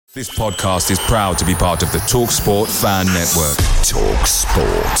This podcast is proud to be part of the TalkSport Fan Network.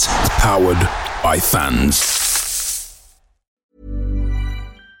 TalkSport. Powered by fans.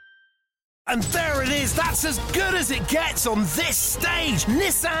 And there it is, that's as good as it gets on this stage.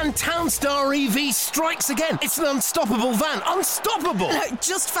 Nissan Townstar EV strikes again. It's an unstoppable van, unstoppable.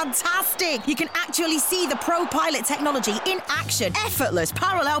 Just fantastic. You can actually see the Pro Pilot technology in action. Effortless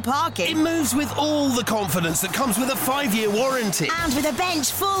parallel parking. It moves with all the confidence that comes with a 5-year warranty. And with a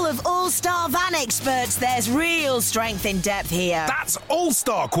bench full of all-star van experts, there's real strength in depth here. That's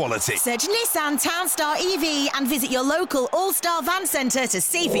all-star quality. Search Nissan Townstar EV and visit your local all-star van centre to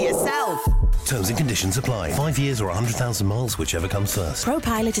see for yourself. Terms and conditions apply. 5 years or 100,000 miles, whichever comes first.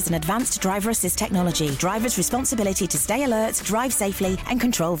 ProPilot is an advanced driver assist technology. Driver's responsibility to stay alert, drive safely and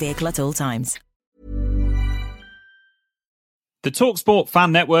control vehicle at all times. The TalkSport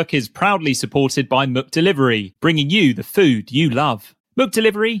Fan Network is proudly supported by McDelivery, bringing you the food you love.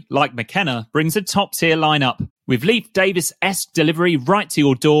 McDelivery, like McKenna, brings a top-tier lineup. With Leif Davis-esque delivery right to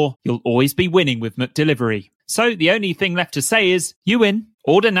your door, you'll always be winning with McDelivery. So the only thing left to say is, you win.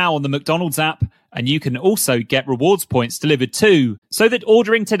 Order now on the McDonald's app, and you can also get rewards points delivered too, so that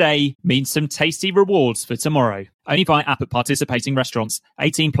ordering today means some tasty rewards for tomorrow. Only via app at participating restaurants.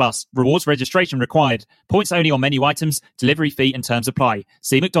 18 plus. Rewards registration required. Points only on menu items. Delivery fee and terms apply.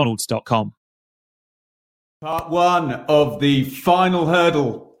 See mcdonalds.com. Part one of the final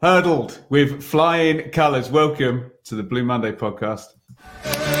hurdled with flying colours. Welcome to the Blue Monday podcast.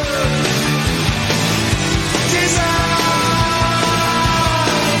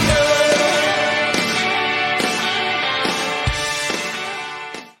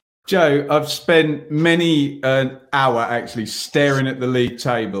 Joe, I've spent many an hour actually staring at the league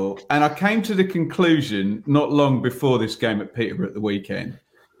table, and I came to the conclusion not long before this game at Peterborough at the weekend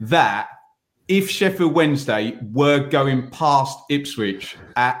that if Sheffield Wednesday were going past Ipswich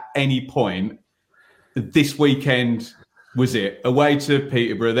at any point, this weekend was it. Away to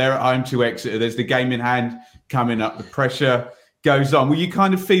Peterborough, they're at home to Exeter. There's the game in hand coming up. The pressure goes on. Were you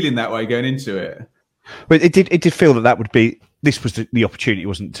kind of feeling that way going into it? But it did feel that would be. This was the opportunity,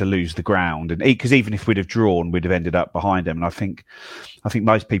 wasn't to lose the ground, and because even if we'd have drawn, we'd have ended up behind them. And I think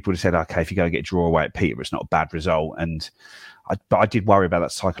most people would have said, okay, if you go and get a draw away at Peterborough, it's not a bad result. But I did worry about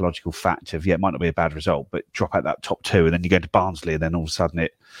that psychological fact of, it might not be a bad result, but drop out that top two, and then you go to Barnsley, and then all of a sudden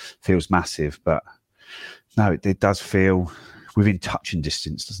it feels massive. But no, it does feel within touching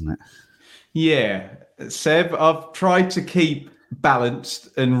distance, doesn't it? Yeah, Seb, I've tried to keep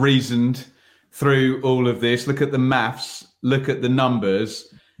balanced and reasoned through all of this. Look at the maths. Look at the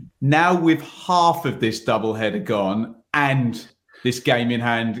numbers. Now with half of this doubleheader gone and this game in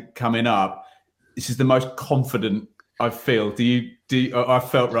hand coming up, this is the most confident I feel. Do you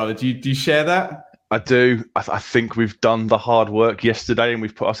share that? I do. I think we've done the hard work yesterday, and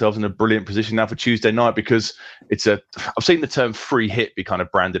we've put ourselves in a brilliant position now for Tuesday night, because I've seen the term free hit be kind of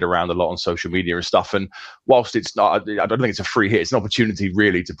branded around a lot on social media and stuff. And whilst it's not, I don't think it's a free hit. It's an opportunity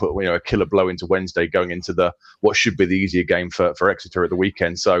really to put a killer blow into Wednesday, going into what should be the easier game for Exeter at the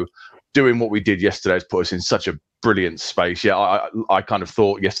weekend. So doing what we did yesterday has put us in such a brilliant space. Yeah, I kind of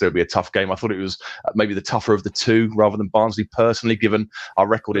thought yesterday would be a tough game. I thought it was maybe the tougher of the two rather than Barnsley personally, given our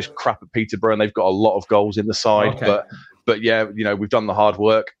record is crap at Peterborough and they've got a lot of goals in the side. Okay. But yeah, we've done the hard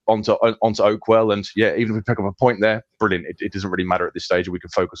work onto Oakwell, and yeah, even if we pick up a point there, brilliant. It doesn't really matter at this stage. We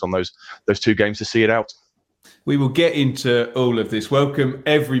can focus on those two games to see it out. We will get into all of this. Welcome,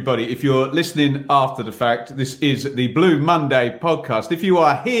 everybody. If you're listening after the fact, this is the Blue Monday podcast. If you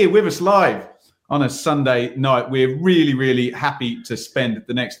are here with us live on a Sunday night, we're really, really happy to spend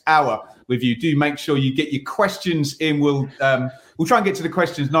the next hour with you. Do make sure you get your questions in. We'll try and get to the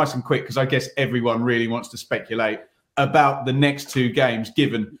questions nice and quick, because I guess everyone really wants to speculate about the next two games,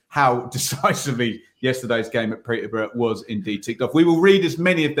 given how decisively yesterday's game at Peterborough was indeed ticked off. We will read as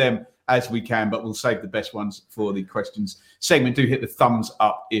many of them as we can, but we'll save the best ones for the questions segment. Do hit the thumbs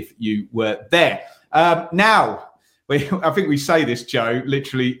up if you were there. Now, I think we say this, Joe,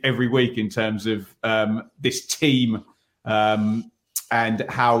 literally every week in terms of this team and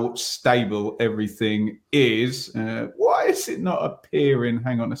how stable everything is. Why is it not appearing?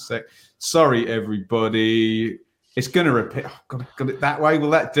 Hang on a sec. Sorry, everybody. It's going to repeat. Oh, got it that way. Will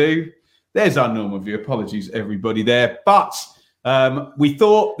that do? There's our normal view. Apologies, everybody there. But we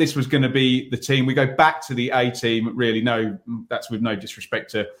thought this was going to be the team. We go back to the A team. Really, no, that's with no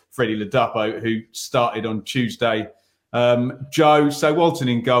disrespect to Freddie Ladapo, who started on Tuesday. Joe, so Walton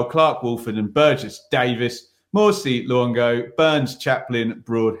in goal, Clark Wolford and Burgess Davis, Morsey, Luongo, Burns, Chaplin,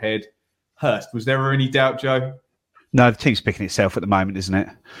 Broadhead, Hurst. Was there ever any doubt, Joe? No, the team's picking itself at the moment, isn't it?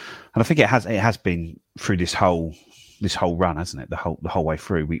 And I think it has been through this whole this whole run, hasn't it? The whole way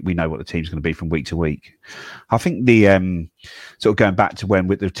through, we know what the team's going to be from week to week. I think the sort of going back to when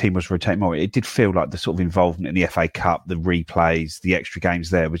the team was rotating more, it did feel like the sort of involvement in the FA Cup, the replays, the extra games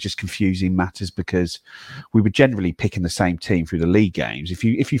there was just confusing matters because we were generally picking the same team through the league games.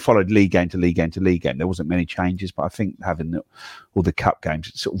 If you followed league game to league game to league game, there wasn't many changes, but I think having all the cup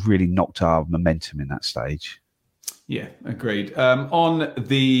games sort of really knocked our momentum in that stage. Yeah, agreed. On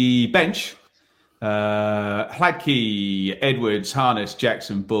the bench, Hladky, Edwards, Harness,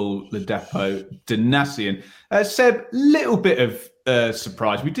 Jackson, Bull, Ladapo, Danassian. Seb, little bit of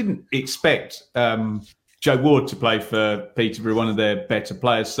surprise. We didn't expect Joe Ward to play for Peterborough, one of their better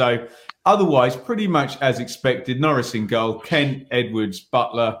players. So otherwise, pretty much as expected. Norris in goal, Kent, Edwards,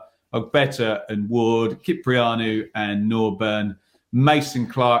 Butler, Ogbeta and Ward, Cipriano and Norburn, Mason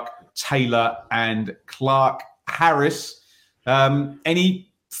Clark, Taylor and Clark Harris.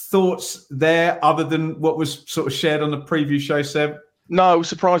 Any thoughts there other than what was sort of shared on the preview show, Seb? No, I was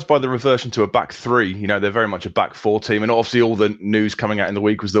surprised by the reversion to a back three. You know, they're very much a back four team. And obviously all the news coming out in the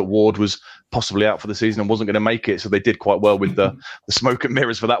week was that Ward was possibly out for the season and wasn't going to make it. So they did quite well with the smoke and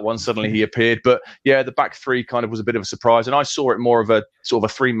mirrors for that one. Suddenly he appeared. But yeah, the back three kind of was a bit of a surprise. And I saw it more of a sort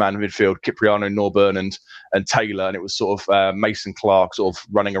of a three-man midfield, Cipriano, Norburn and Taylor. And it was sort of Mason Clark sort of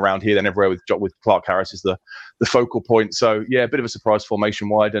running around here and everywhere with Clark Harris as the focal point. So yeah, a bit of a surprise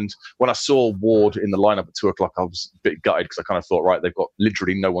formation-wide. And when I saw Ward in the lineup at 2:00, I was a bit gutted because I kind of thought, right, they've got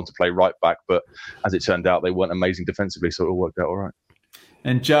literally no one to play right back. But as it turned out, they weren't amazing defensively, so it all worked out all right.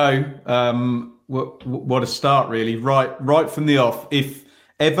 And Joe, what a start, really. Right from the off. If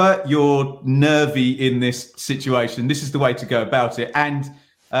ever you're nervy in this situation, this is the way to go about it. And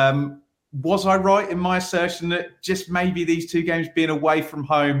was I right in my assertion that just maybe these two games being away from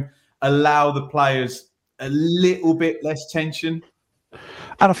home allow the players a little bit less tension?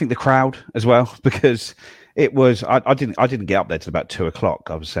 And I think the crowd as well, because it was I didn't get up there till about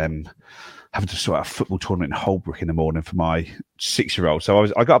 2:00. I was having to sort out a football tournament in Holbrook in the morning for my 6-year-old. So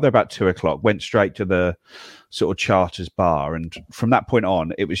I got up there about 2:00, went straight to the sort of Charters bar, and from that point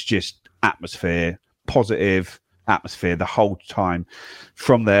on, it was just atmosphere, positive atmosphere the whole time.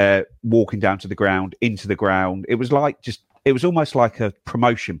 From there, walking down to the ground, into the ground, it was almost like a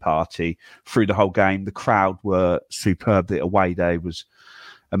promotion party through the whole game. The crowd were superb. The away day was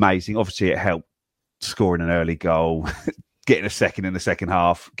amazing. Obviously, it helped scoring an early goal, getting a second in the second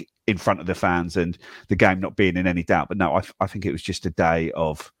half in front of the fans, and the game not being in any doubt. But no, I think it was just a day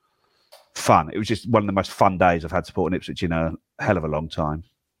of fun. It was just one of the most fun days I've had supporting Ipswich in a hell of a long time.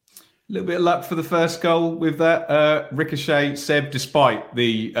 A little bit of luck for the first goal with that ricochet, Seb, despite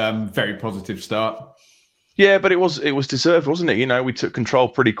the very positive start. Yeah, but it was deserved, wasn't it? You know, we took control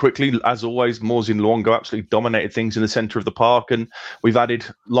pretty quickly. As always, Morsey and Luongo absolutely dominated things in the centre of the park, and we've added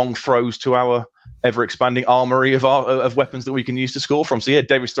long throws to our ever-expanding armoury of weapons that we can use to score from. So yeah,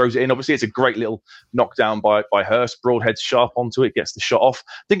 Davis throws it in. Obviously, it's a great little knockdown by Hurst. Broadhead's sharp onto it, gets the shot off.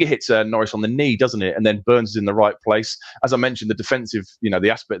 I think it hits Norris on the knee, doesn't it? And then Burns is in the right place. As I mentioned, the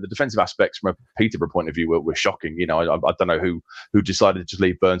defensive aspects from a Peterborough point of view were shocking. You know, I don't know who decided to just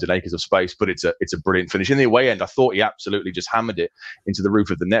leave Burns in acres of space, but it's a brilliant finish. In the away end, I thought he absolutely just hammered it into the roof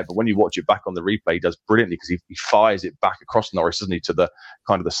of the net. But when you watch it back on the replay, he does brilliantly because he fires it back across Norris, doesn't he, to the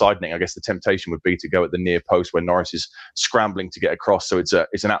kind of the side net. I guess the temptation would be to go at the near post where Norris is scrambling to get across. So it's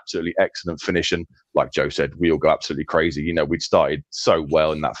an absolutely excellent finish. And like Joe said, we all go absolutely crazy. You know, we'd started so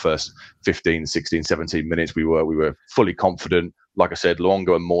well in that first 15, 16, 17 minutes. We were fully confident. Like I said,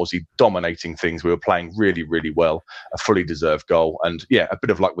 Luongo and Morsey dominating things. We were playing really, really well. A fully deserved goal. And yeah, a bit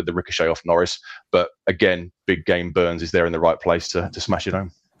of luck with the ricochet off Norris. But again, big game Burns is there in the right place to smash it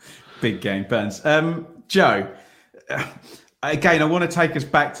home. Big game Burns. Joe, again, I want to take us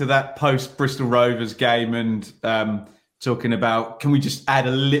back to that post-Bristol Rovers game and talking about, can we just add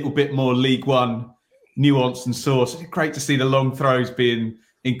a little bit more League One nuance and sauce? It's great to see the long throws being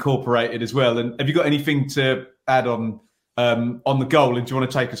incorporated as well. And have you got anything to add on the goal? And do you want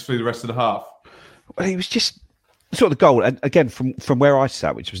to take us through the rest of the half? Well, it was just sort of the goal. And again, from where I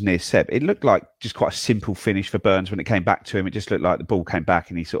sat, which was near Seb, it looked like just quite a simple finish for Burns when it came back to him. It just looked like the ball came back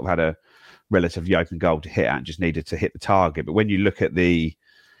and he sort of had a relatively open goal to hit at and just needed to hit the target. But when you look at the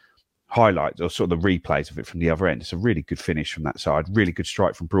highlights or sort of the replays of it from the other end, it's a really good finish from that side. Really good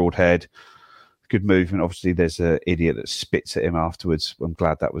strike from Broadhead. Good movement. Obviously, there's an idiot that spits at him afterwards. I'm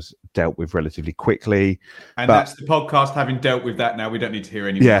glad that was dealt with relatively quickly. And that's the podcast having dealt with that now. We don't need to hear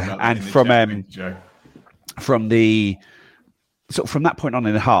any more about and from the sort of from that point on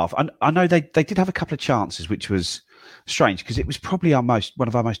in the half, I know they did have a couple of chances, which was strange because it was probably one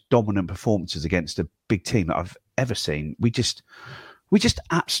of our most dominant performances against a big team that I've ever seen. We we just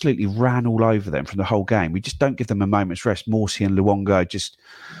absolutely ran all over them from the whole game. We just don't give them a moment's rest. Morsey and Luongo just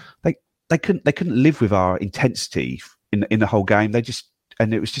they couldn't live with our intensity in the whole game.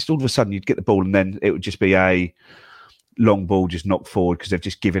 And it was just all of a sudden you'd get the ball and then it would just be a long ball just knocked forward because they've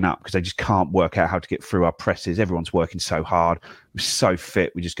just given up because they just can't work out how to get through our presses. Everyone's working so hard. We're so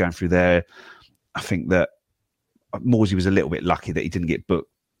fit. We're just going through there. I think that Morsey was a little bit lucky that he didn't get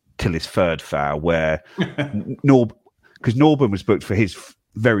booked till his third foul, where because Norburn was booked for his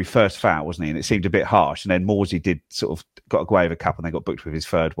very first foul, wasn't he? And it seemed a bit harsh. And then Morsey did sort of got away with a couple, and they got booked with his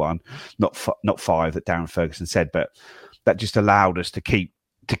third one, not five that Darren Ferguson said, but that just allowed us to keep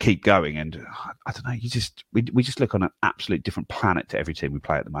going. And I don't know, we just look on an absolute different planet to every team we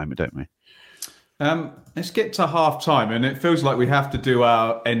play at the moment, don't we? Let's get to half time, and it feels like we have to do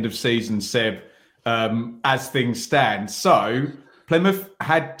our end of season, Seb, as things stand. So Plymouth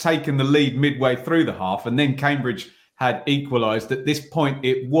had taken the lead midway through the half, and then Cambridge had equalised. At this point,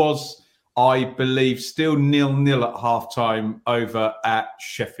 it was, I believe, still 0-0 at half-time over at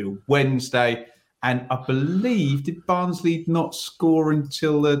Sheffield Wednesday. And I believe, did Barnsley not score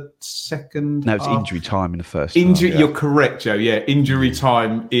until the second No, it was half? injury time in the first half. Yeah. You're correct, Joe. Yeah, injury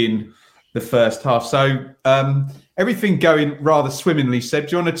time in the first half. So everything going rather swimmingly. Seb,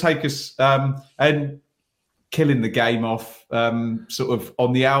 do you want to take us and killing the game off sort of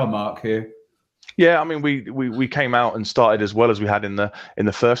on the hour mark here? Yeah, I mean, we came out and started as well as we had in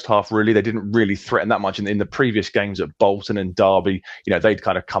the first half. Really, they didn't really threaten that much in the previous games at Bolton and Derby. You know, they'd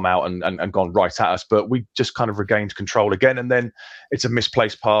kind of come out and gone right at us, but we just kind of regained control again. And then it's a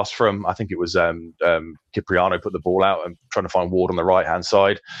misplaced pass from, I think it was Cipriano put the ball out and trying to find Ward on the right hand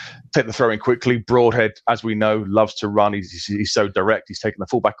side. Take the throw in quickly. Broadhead, as we know, loves to run. He's so direct. He's taken the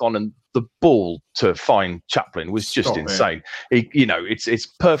fullback on, and the ball to find Chaplin was just insane. It's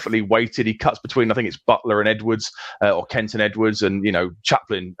perfectly weighted. He cuts between, I think it's Butler and Edwards or Kenton Edwards, and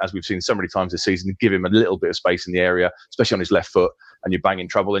Chaplin, as we've seen so many times this season, give him a little bit of space in the area, especially on his left foot, and you're banging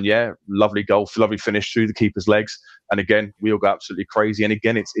trouble. And yeah, lovely goal, lovely finish through the keeper's legs. And again, we all go absolutely crazy. And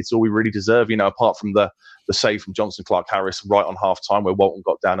again, it's all we really deserve, apart from the save from Johnson Clark-Harris right on half time where Walton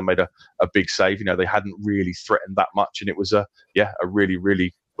got down and made a big save. They hadn't really threatened that much, and it was a really,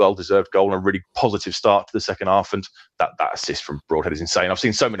 really well-deserved goal and a really positive start to the second half. And that assist from Broadhead is insane. I've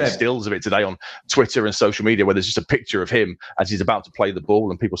seen so many stills of it today on Twitter and social media where there's just a picture of him as he's about to play the ball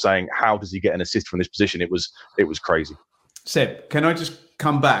and people saying, how does he get an assist from this position? It was crazy. Seb, can I just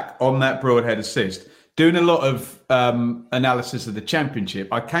come back on that Broadhead assist? Doing a lot of analysis of the Championship,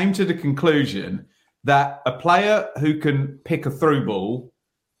 I came to the conclusion that a player who can pick a through ball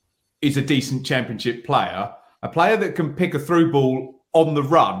is a decent Championship player. A player that can pick a through ball on the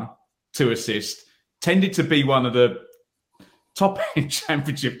run to assist tended to be one of the top-end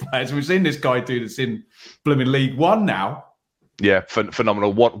Championship players. We've seen this guy do this in blooming League One now. Yeah,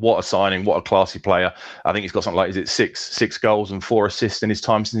 phenomenal. What a signing. What a classy player. I think he's got something like, is it six goals and 4 assists in his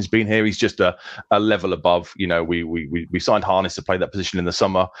time since he's been here. He's just a level above. We signed Harness to play that position in the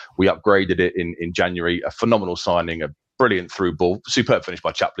summer. We upgraded it in January. A phenomenal signing, a brilliant through ball. Superb finish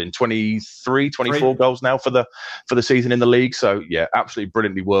by Chaplin. 24 goals now for the season in the league. So yeah, absolutely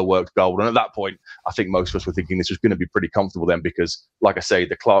brilliantly well-worked goal. And at that point, I think most of us were thinking this was going to be pretty comfortable then because, like I say,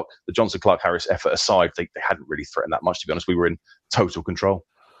 the Johnson Clark-Harris effort aside, they hadn't really threatened that much, to be honest. We were in total control.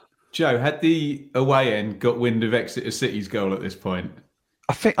 Joe, had the away end got wind of Exeter City's goal at this point?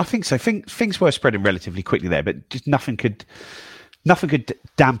 I think so. Things were spreading relatively quickly there, but just nothing could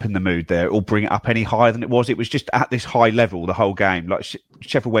dampen the mood there or bring it up any higher than it was. It was just at this high level the whole game. Like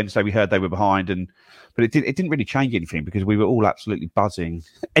Sheffield Wednesday, we heard they were behind, but it didn't really change anything because we were all absolutely buzzing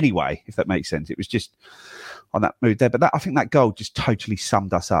anyway, if that makes sense. It was just on that mood there. But I think that goal just totally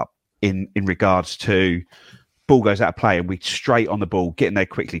summed us up in regards to ball goes out of play and we straight on the ball, getting there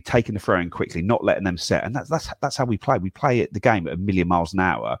quickly, taking the throw in quickly, not letting them set. And that's how we play. We play the game at 1,000,000 miles an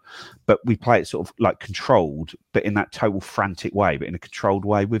hour, but we play it sort of like controlled, but in that total frantic way, but in a controlled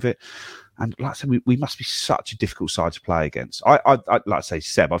way with it. And like I said, we must be such a difficult side to play against. I like I say,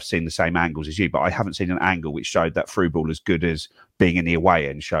 Seb, I've seen the same angles as you, but I haven't seen an angle which showed that through ball as good as being in the away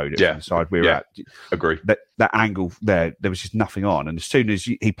end showed it from the side we were at. Agree. That angle there was just nothing on. And as soon as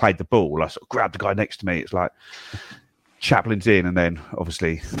he played the ball, I sort of grabbed the guy next to me. It's like Chaplin's in, and then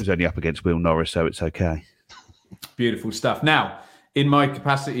obviously it was only up against Will Norris, so it's okay. Beautiful stuff. Now, in my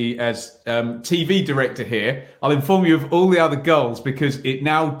capacity as TV director here, I'll inform you of all the other goals because it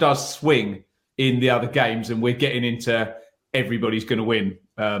now does swing in the other games and we're getting into everybody's going to win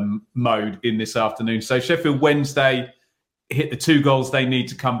mode in this afternoon. So Sheffield Wednesday hit the 2 goals they need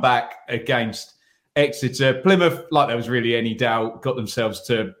to come back against Exeter. Plymouth, like there was really any doubt, got themselves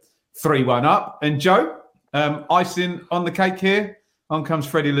to 3-1 up. And Joe, icing on the cake here. On comes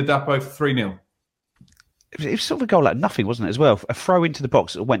Freddie Ladapo for 3-0. It was sort of a goal out of nothing, wasn't it, as well? A throw into the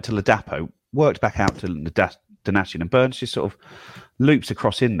box that went to Ladapo, worked back out to Donatian, and Burns just sort of loops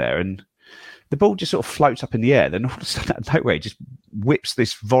across in there, and the ball just sort of floats up in the air. Then all of a sudden, out of nowhere, he just whips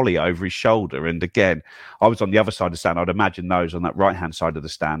this volley over his shoulder. And again, I was on the other side of the stand. I'd imagine those on that right-hand side of the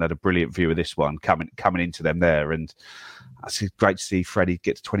stand had a brilliant view of this one coming into them there. And it's great to see Freddie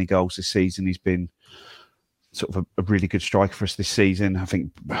get to 20 goals this season. He's been sort of a really good striker for us this season. I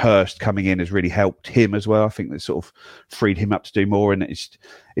think Hurst coming in has really helped him as well. I think that sort of freed him up to do more. And it's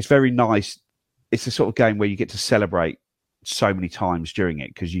very nice. It's the sort of game where you get to celebrate so many times during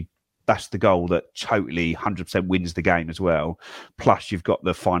it, because that's the goal that totally 100% wins the game as well. Plus, you've got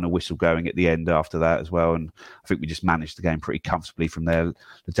the final whistle going at the end after that as well. And I think we just managed the game pretty comfortably from there.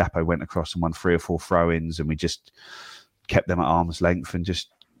 The Dapo went across and won 3 or 4 throw-ins, and we just kept them at arm's length and just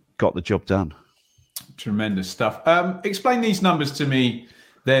got the job done. Tremendous stuff. Explain these numbers to me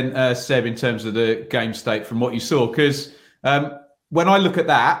then, Seb, in terms of the game state from what you saw. Because when I look at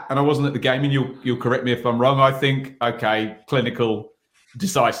that, and I wasn't at the game, and you'll correct me if I'm wrong, I think, okay, clinical,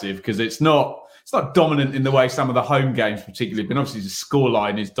 decisive, because it's not dominant in the way some of the home games particularly, but obviously the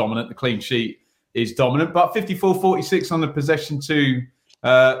scoreline is dominant, the clean sheet is dominant, but 54-46 on the possession to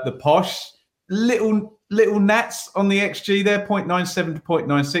the Posh. Little gnats on the XG there, 0.97 to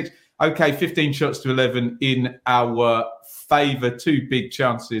 0.96. Okay, 15 shots to 11 in our favour, 2 big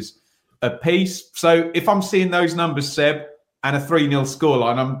chances apiece. So if I'm seeing those numbers, Seb, and a 3-0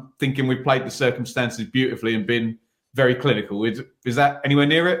 scoreline, I'm thinking we played the circumstances beautifully and been very clinical. Is that anywhere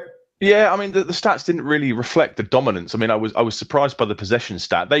near it? Yeah, I mean, the stats didn't really reflect the dominance. I mean, I was surprised by the possession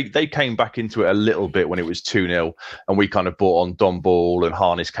stat. They came back into it a little bit when it was 2-0, and we kind of brought on Don Ball, and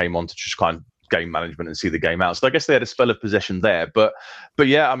Harness came on to just kind of game management and see the game out. So I guess they had a spell of possession there. But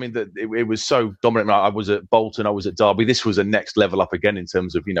yeah, I mean, it was so dominant. I was at Bolton, I was at Derby. This was a next level up again in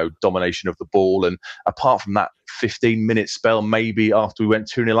terms of, domination of the ball. And apart from that 15-minute spell, maybe after we went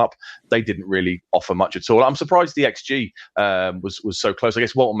 2-0 up, they didn't really offer much at all. I'm surprised the XG was so close. I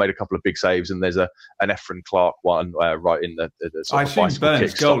guess Walton made a couple of big saves, and there's an Ephraim Clark one right in the sort of bicycle kick. I assume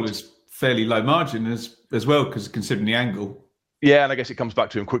Burns' goal is fairly low margin as well, because considering the angle. Yeah, and I guess it comes back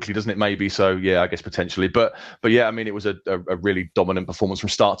to him quickly, doesn't it? Maybe. So, yeah, I guess potentially. But yeah, I mean, it was a really dominant performance from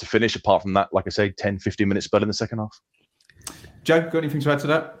start to finish, apart from that, like I say, 10, 15-minute spell in the second half. Joe, got anything to add to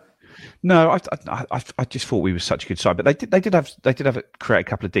that? No, I just thought we were such a good side. But they did have create a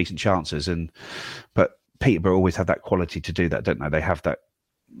couple of decent chances. But Peterborough always have that quality to do that, don't they? They have that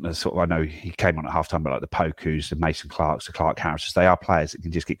sort of, I know he came on at half-time, but like the Pokus, the Mason Clarks, the Clark Harrises, they are players that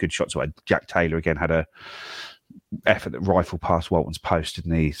can just get good shots away. Jack Taylor, again, had a effort that rifled past Walton's post in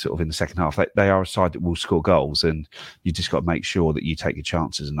the second half. They are a side that will score goals, and you just got to make sure that you take your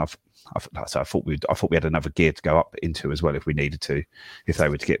chances. And I thought we had another gear to go up into as well if we needed to, if they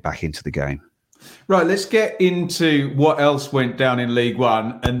were to get back into the game. Right, let's get into what else went down in League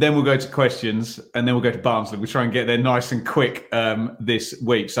One, and then we'll go to questions, and then we'll go to Barnsley. We'll try and get there nice and quick this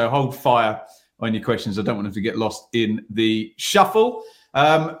week. So hold fire on your questions. I don't want them to get lost in the shuffle.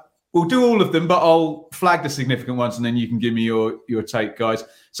 We'll do all of them, but I'll flag the significant ones, and then you can give me your take, guys.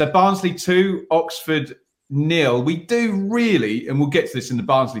 So Barnsley 2, Oxford 0. We do really, and we'll get to this in the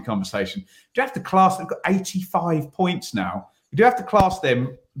Barnsley conversation, do you have to class, they've got 85 points now. We do have to class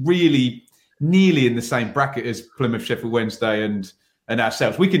them really nearly in the same bracket as Plymouth, Sheffield Wednesday and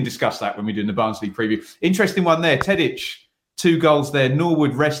ourselves. We can discuss that when we do the Barnsley preview. Interesting one there. Tedic, 2 goals there.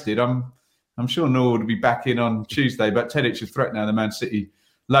 Norwood rested. I'm sure Norwood will be back in on Tuesday, but Tedic is threat now, the Man City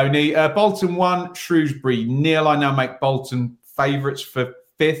loanee. Bolton 1, Shrewsbury 0. I now make Bolton favourites for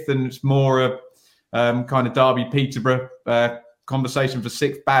 5th, and it's more a kind of Derby Peterborough conversation for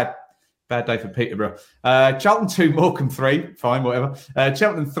 6th. Bad day for Peterborough. Charlton 2, Morecambe 3. Fine, whatever.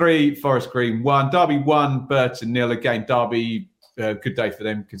 Cheltenham 3, Forest Green 1. Derby 1, Burton 0. Again, Derby, good day for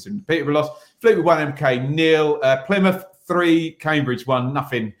them considering the Peterborough loss. Fleetwood 1, MK 0. Plymouth 3, Cambridge 1.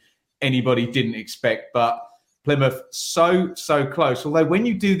 Nothing anybody didn't expect, but Plymouth so close. Although when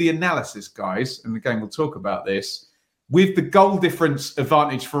you do the analysis, guys, and again, we'll talk about this, with the goal difference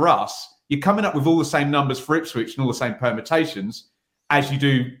advantage for us, you're coming up with all the same numbers for Ipswich and all the same permutations as you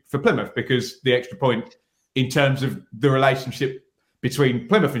do for Plymouth, because the extra point in terms of the relationship between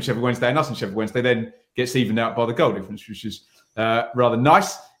Plymouth and Sheffield Wednesday and us and Sheffield Wednesday then gets evened out by the goal difference, which is rather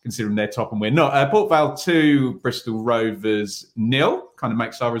nice considering they're top and we're not. Port Vale 2, Bristol Rovers 0. Kind of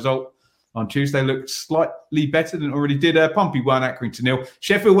makes our result on Tuesday look slightly better than it already did. Pompey 1, Accrington 0.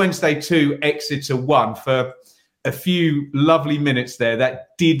 Sheffield Wednesday 2, Exeter 1. For a few lovely minutes there, that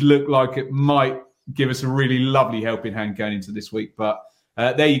did look like it might give us a really lovely helping hand going into this week. But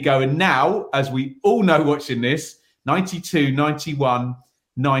there you go. And now, as we all know watching this, 92, 91,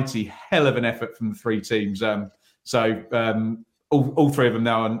 90. Hell of an effort from the three teams. All three of them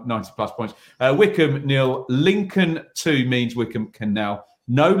now on 90 plus points. Wycombe 0, Lincoln 2 means Wycombe can now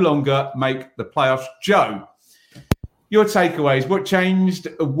no longer make the playoffs. Joe, your takeaways, what changed,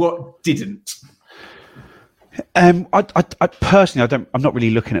 what didn't? I personally, I'm not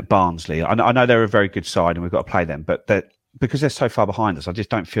really looking at Barnsley. I know they're a very good side and we've got to play them, but because they're so far behind us, I just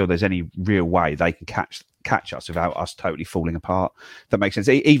don't feel there's any real way they can catch us without us totally falling apart. That makes sense.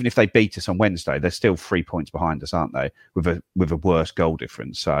 Even if they beat us on Wednesday, they're still 3 points behind us, aren't they? With a worse goal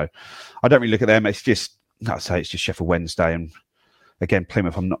difference. So I don't really look at them. It's just, I'd say it's just Sheffield Wednesday, and again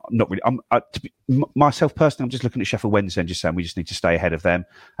Plymouth. I'm not really. Myself personally, I'm just looking at Sheffield Wednesday and just saying we just need to stay ahead of them.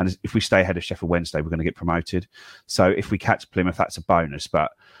 And if we stay ahead of Sheffield Wednesday, we're going to get promoted. So if we catch Plymouth, that's a bonus.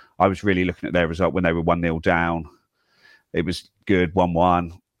 But I was really looking at their result when they were 1-0 down. It was good,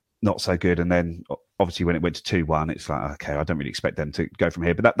 1-1, not so good, and then obviously when it went to 2-1, it's like, okay, I don't really expect them to go from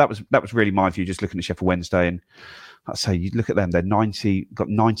here. But that was really my view, just looking at Sheffield Wednesday. And I'd say you look at them, they're got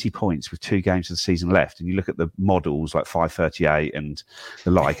 90 points with 2 games of the season left, and you look at the models like 538 and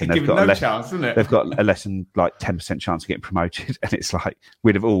the like, and they've got they've got a less than like 10% chance of getting promoted. And it's like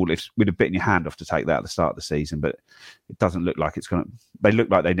we'd have bitten your hand off to take that at the start of the season, but it doesn't look like it's going to. They look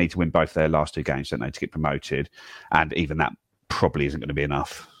like they need to win both their last 2 games, don't they, to get promoted, and even that probably isn't going to be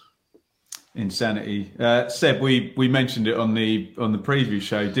enough. Insanity. Seb, we mentioned it on the preview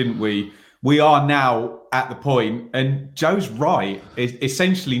show, didn't we? We are now at the point, and Joe's right.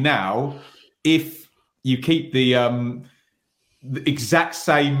 Essentially now, if you keep the exact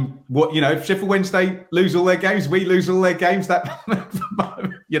same, if Sheffield Wednesday lose all their games, we lose all their games. That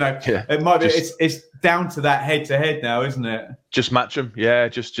it might be. It's down to that head-to-head now, isn't it? Just match them, yeah.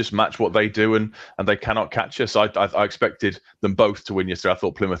 Just match what they do, and they cannot catch us. I expected them both to win yesterday. I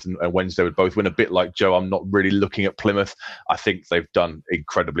thought Plymouth and Wednesday would both win. A bit like Joe, I'm not really looking at Plymouth. I think they've done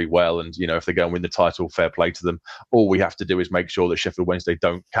incredibly well, and if they go and win the title, fair play to them. All we have to do is make sure that Sheffield Wednesday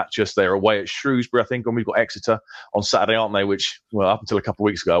don't catch us. They're away at Shrewsbury, I think, and we've got Exeter on Saturday, aren't they? Which, well, up until a couple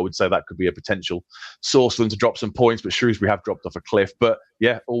of weeks ago, I would say that could be a potential source for them to drop some points. But Shrewsbury have dropped off a cliff. But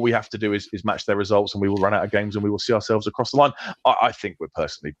yeah, all we have to do is match their results, and we will run out of games, and we will see ourselves across the line. I think we're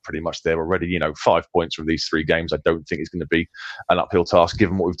personally pretty much there already. 5 points from these 3 games. I don't think it's going to be an uphill task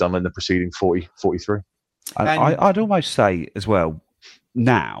given what we've done in the preceding 43. I'd almost say as well,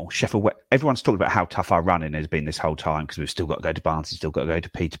 now Sheffield, everyone's talked about how tough our running has been this whole time, because we've still got to go to Barnsley, still got to go to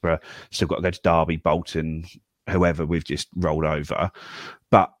Peterborough, still got to go to Derby, Bolton, whoever we've just rolled over.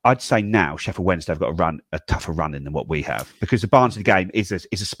 But I'd say now Sheffield Wednesday have got to run a tougher running than what we have, because the Barnsley game is a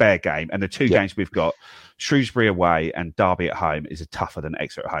spare game, and the 2 games we've got, Shrewsbury away and Derby at home, is a tougher than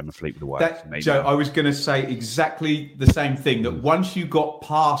Exeter at home and Fleetwood away. Joe, I was going to say exactly the same thing, that once you got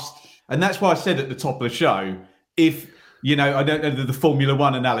past, and that's why I said at the top of the show, if, I don't know the Formula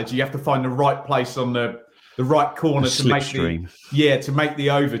One analogy, you have to find the right place on the right corner to make the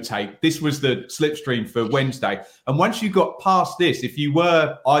overtake. This was the slipstream for Wednesday. And once you got past this, if you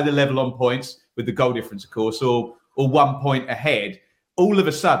were either level on points with the goal difference, of course, or 1 point ahead, all of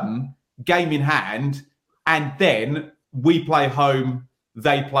a sudden, game in hand, and then we play home,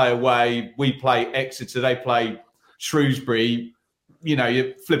 they play away, we play Exeter, they play Shrewsbury.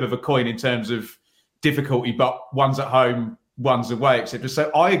 You flip of a coin in terms of difficulty, but one's at home, one's away, etc.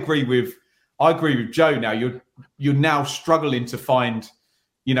 So I agree with Joe now. You're now struggling to find,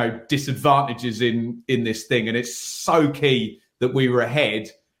 disadvantages in this thing, and it's so key that we were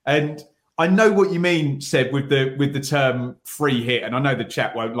ahead. And I know what you mean, Seb, with the term free hit, and I know the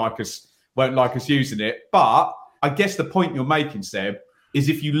chat won't like us using it, but I guess the point you're making, Seb, is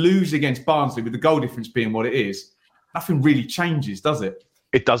if you lose against Barnsley, with the goal difference being what it is, nothing really changes, does it?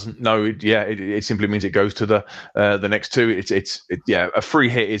 It doesn't. No. It simply means it goes to the next 2. A free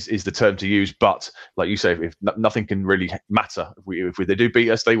hit is the term to use. But like you say, if nothing can really matter. If they do beat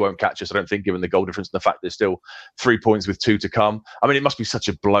us, they won't catch us. I don't think, given the goal difference and the fact there's still 3 points with 2 to come. I mean, it must be such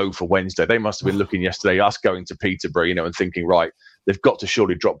a blow for Wednesday. They must have been looking yesterday, us going to Peterborough, and thinking, right, they've got to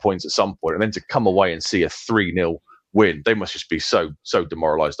surely drop points at some point, and then to come away and see a 3-0 win, they must just be so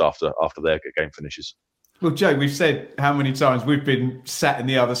demoralised after their game finishes. Well, Joe, we've said how many times we've been sat in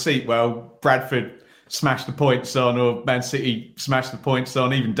the other seat while Bradford smashed the points on, or Man City smashed the points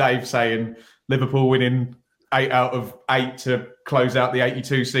on. Even Dave saying Liverpool winning 8 out of 8 to close out the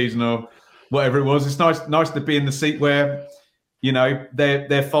 82 season, or whatever it was. It's nice to be in the seat where,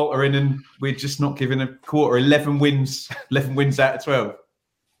 they're faltering and we're just not giving a quarter. 11 wins out of 12.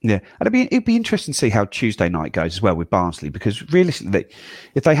 Yeah, and it'd be interesting to see how Tuesday night goes as well with Barnsley, because realistically,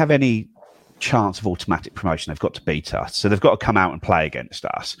 if they have any chance of automatic promotion. They've got to beat us. So they've got to come out and play against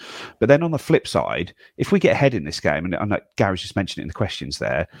us. But then on the flip side, if we get ahead in this game, and I know Gary's just mentioned it in the questions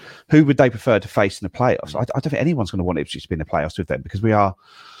there, who would they prefer to face in the playoffs? I don't think anyone's going to want Ipswich to be in the playoffs with them, because we are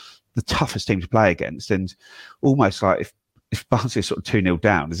the toughest team to play against. And almost like if Barnsley is sort of 2-0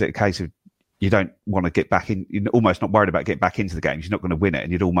 down, is it a case of you don't want to get back in, you're almost not worried about getting back into the games, you're not going to win it,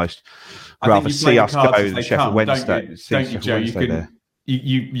 and you'd almost rather see us go to Sheffield Wednesday. Don't you, Joe?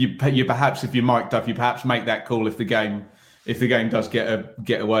 You perhaps, if you're mic'd up, you perhaps make that call if the game does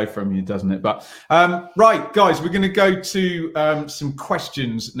get away from you, doesn't it? But right, guys, we're going to go to some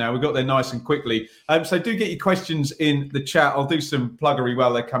questions now. We got there nice and quickly, so do get your questions in the chat. I'll do some pluggery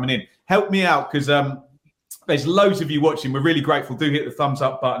while they're coming in. Help me out, because there's loads of you watching. We're really grateful. Do hit the thumbs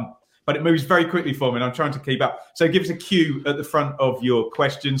up button, but it moves very quickly for me, and I'm trying to keep up. So give us a cue at the front of your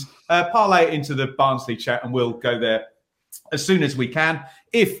questions. Parlay it into the Barnsley chat, and we'll go there as soon as we can.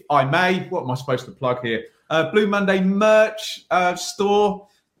 If I may, what am I supposed to plug here? Blue Monday merch store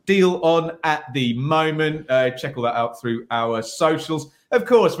deal on at the moment. Check all that out through our socials. Of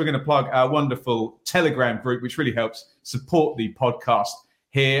course, we're going to plug our wonderful Telegram group, which really helps support the podcast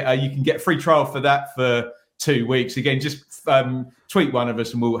here. You can get a free trial for that for 2 weeks. Again, just tweet one of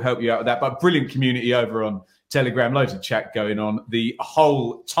us and we'll help you out with that. But brilliant community over on Telegram. Loads of chat going on the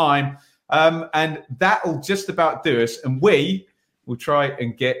whole time. And that'll just about do us. And we will try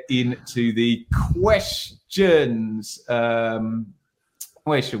and get into the questions.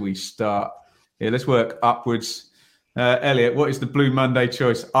 Where should we start? Here, let's work upwards. Elliot, what is the Blue Monday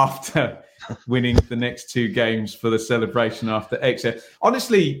choice after winning the next 2 games for the celebration after Exeter?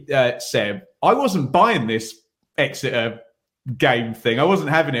 Honestly, Seb, I wasn't buying this Exeter game thing. I wasn't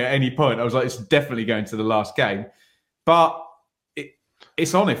having it at any point. I was like, it's definitely going to the last game. But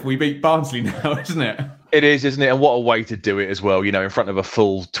it's on if we beat Barnsley now, isn't it? It is, isn't it? And what a way to do it as well. You know, in front of a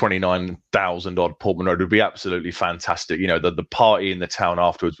full 29,000 odd Portman Road would be absolutely fantastic. You know, the party in the town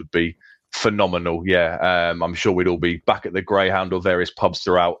afterwards would be phenomenal. Yeah, I'm sure we'd all be back at the Greyhound or various pubs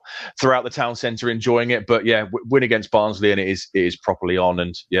throughout the town centre enjoying it. But yeah, win against Barnsley and it is properly on.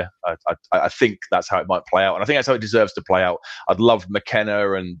 And yeah, I think that's how it might play out, and I think that's how it deserves to play out. I'd love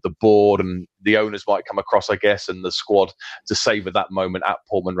McKenna and the board and the owners might come across, I guess, and the squad to savour that moment at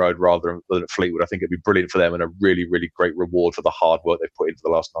Portman Road rather than at Fleetwood. I think it'd be brilliant for them and a really, really great reward for the hard work they've put in for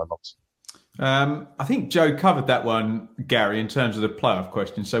the last 9 months. I think Joe covered that one, Gary, in terms of the playoff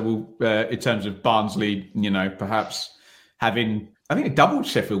question. So we'll, in terms of Barnsley, you know, perhaps having, I think, a double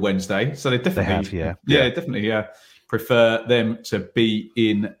Sheffield Wednesday. So they definitely, definitely prefer them to be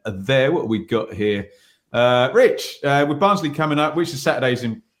in there. What have we got here? Rich, with Barnsley coming up, which is Saturday's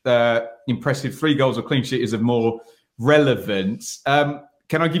impressive 3 goals or clean sheet is of more relevance.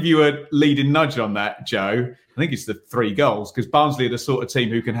 Can I give you a leading nudge on that, Joe? I think it's the 3 goals, because Barnsley are the sort of team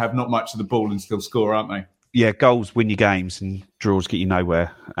who can have not much of the ball and still score, aren't they? Yeah, goals win you games and draws get you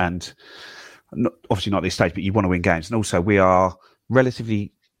nowhere. And obviously not at this stage, but you want to win games. And also we're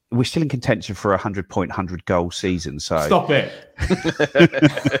still in contention for a 100-point, 100-goal season. So stop it.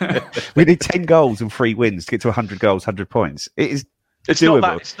 We need 10 goals and 3 wins to get to 100 goals, 100 points. It's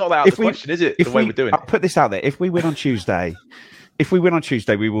doable. It's not that out of the question, is it? The way we're doing it. I'll put this out there. If we win on Tuesday,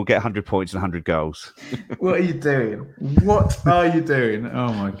 we will get 100 points and 100 goals. What are you doing? What are you doing?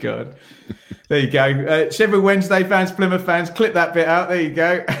 Oh, my God. There you go. Sheffield Wednesday fans, Plymouth fans, clip that bit out. There you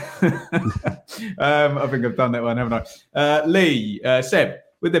go. I think I've done that one, haven't I? Lee, Seb,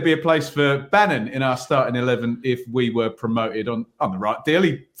 would there be a place for Bannon in our starting 11 if we were promoted on the right deal?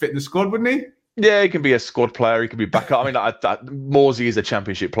 He'd fit in the squad, wouldn't he? Yeah, he can be a squad player. He can be backup. I mean, Morsey is a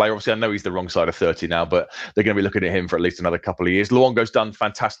championship player. Obviously, I know he's the wrong side of 30 now, but they're going to be looking at him for at least another couple of years. Luongo's done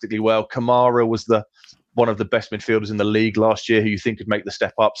fantastically well. Kamara was one of the best midfielders in the league last year, who you think could make the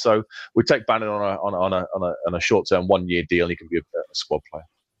step up. So we take Bannon on a short-term 1-year deal, and he can be a squad player.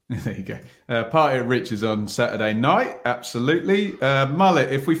 There you go. Party at Rich's on Saturday night. Absolutely.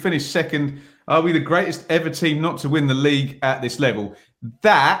 Mullet, if we finish second, are we the greatest ever team not to win the league at this level?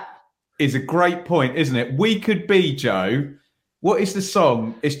 That is a great point, isn't it? We could be, Joe. What is the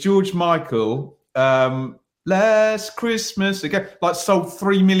song? It's George Michael. Last Christmas ago, like sold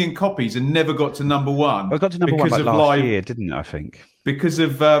 3 million copies and never got to number 1. I got to number 1 like last year, didn't it? I think because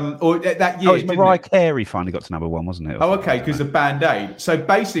of or that year. Oh, it was Mariah Carey finally got to number 1, wasn't it? Oh, okay, because of Band-Aid. So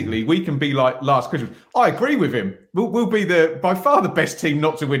basically, we can be like Last Christmas. I agree with him. We'll be by far the best team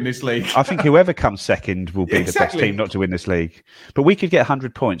not to win this league. I think whoever comes second will be the best team not to win this league. But we could get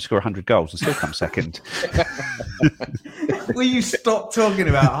 100 points, score 100 goals, and still come second. Will you stop talking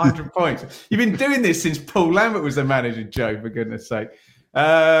about 100 points? You've been doing this since Paul Lambert was the manager, Joe, for goodness sake.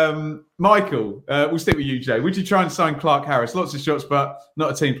 Michael, we'll stick with you, Joe. Would you try and sign Clark Harris? Lots of shots, but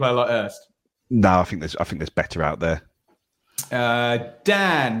not a team player like Hurst. No, I think there's better out there.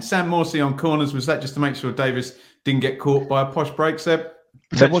 Dan, Sam Morsey on corners. Was that just to make sure Davis didn't get caught by a posh break, Seb?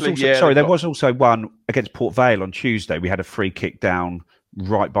 There was also one against Port Vale on Tuesday. We had a free kick down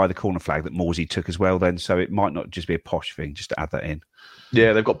right by the corner flag that Morsey took as well then, so it might not just be a Posh thing, just to add that in.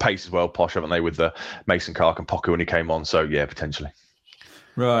 Yeah, they've got pace as well, Posh, haven't they, with Mason Clark and Poku when he came on, so yeah, potentially.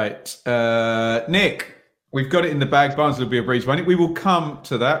 Right. Nick, we've got it in the bag. Barnsley will be a breeze. We will come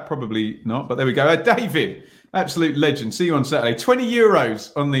to that, probably not, but there we go. David, absolute legend. See you on Saturday.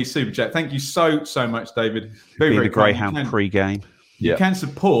 €20 on the Super Chat. Thank you so much, David. Very, very the Greyhound pre-game. You can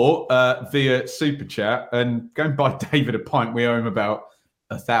support via Super Chat and go and buy David a pint. We owe him about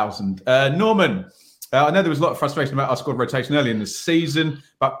 1,000. Norman, I know there was a lot of frustration about our squad rotation early in the season,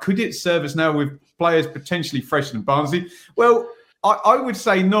 but could it serve us now with players potentially fresher than Barnsley? Well, I would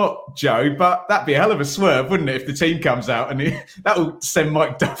say not, Joe, but that'd be a hell of a swerve, wouldn't it, if the team comes out and that will send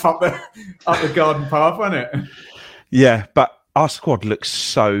Mike Duff up the garden path, won't it? Yeah, but our squad looks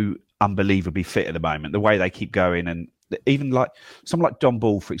so unbelievably fit at the moment. The way they keep going, and even like someone like Don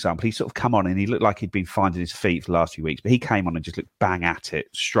Ball, for example, he sort of come on and he looked like he'd been finding his feet for the last few weeks, but he came on and just looked bang at it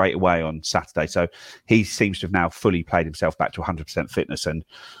straight away on Saturday. So he seems to have now fully played himself back to 100% fitness, and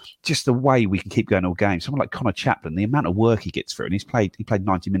just the way we can keep going all games. Someone like Connor Chaplin, the amount of work he gets through, and he played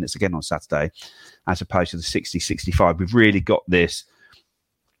 90 minutes again on Saturday, as opposed to the 60, 65. We've really got this.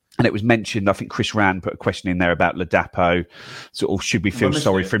 And it was mentioned, I think Chris Rand put a question in there about Ladapo, sort of, should we feel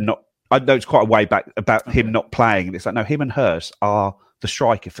sorry for him not? I know it's quite a way back about him not playing. And it's like, no, him and Hurst are the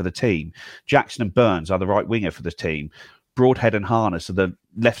striker for the team. Jackson and Burns are the right winger for the team. Broadhead and Harness are the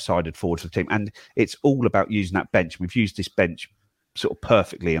left-sided forwards for the team. And it's all about using that bench. We've used this bench sort of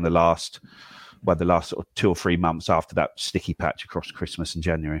perfectly in the last sort of 2 or 3 months after that sticky patch across Christmas and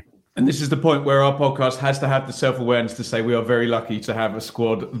January. And this is the point where our podcast has to have the self-awareness to say we are very lucky to have a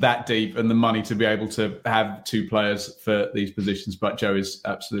squad that deep and the money to be able to have 2 players for these positions. But Joe is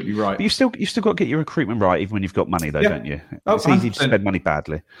absolutely right. But you've still got to get your recruitment right, even when you've got money, though, don't you? It's easy to spend money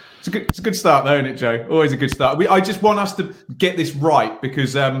badly. It's a good start, though, isn't it, Joe? Always a good start. I just want us to get this right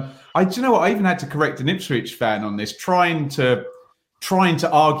because do you know what? I even had to correct an Ipswich fan on this, trying to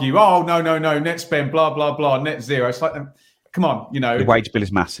argue. Oh no, net spend, blah blah blah, net zero. It's like, come on, the wage bill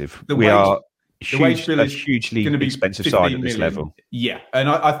is massive. We are a hugely expensive side at this level. Yeah, and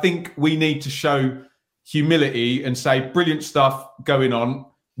I think we need to show humility and say, brilliant stuff going on.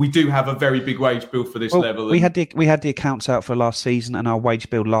 We do have a very big wage bill for this level. We had the accounts out for last season, and our wage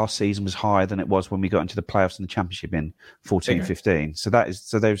bill last season was higher than it was when we got into the playoffs and the championship in 14-15. So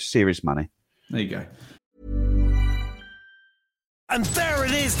there's serious money. There you go. And there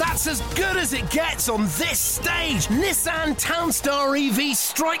it is, that's as good as it gets on this stage. Nissan Townstar EV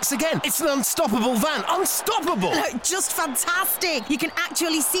strikes again. It's an unstoppable van, unstoppable. Just fantastic. You can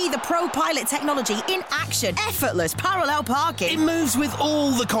actually see the ProPilot technology in action. Effortless parallel parking. It moves with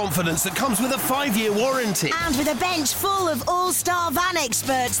all the confidence that comes with a 5-year warranty. And with a bench full of all-star van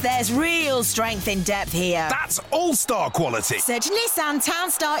experts, there's real strength in depth here. That's all-star quality. Search Nissan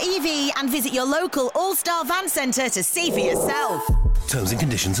Townstar EV and visit your local all-star van centre to see for yourself. Terms and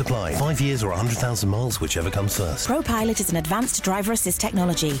conditions apply. 5 years or 100,000 miles, whichever comes first. ProPilot is an advanced driver assist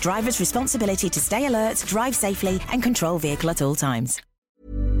technology. Driver's responsibility to stay alert, drive safely, and control vehicle at all times.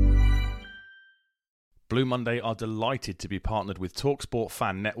 Blue Monday are delighted to be partnered with TalkSport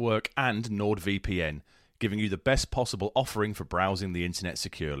Fan Network and NordVPN, giving you the best possible offering for browsing the internet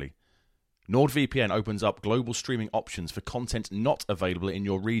securely. NordVPN opens up global streaming options for content not available in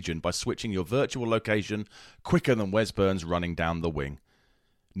your region by switching your virtual location quicker than Wes Burns running down the wing.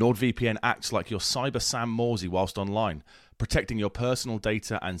 NordVPN acts like your cyber Sam Morsey whilst online, protecting your personal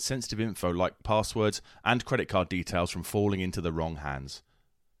data and sensitive info like passwords and credit card details from falling into the wrong hands.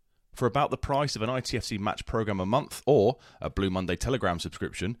 For about the price of an ITFC match program a month or a Blue Monday Telegram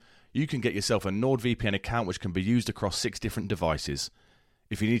subscription, you can get yourself a NordVPN account which can be used across 6 different devices.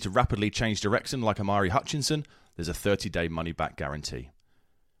 If you need to rapidly change direction like Amari Hutchinson, there's a 30-day money-back guarantee.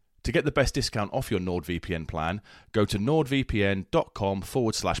 To get the best discount off your NordVPN plan, go to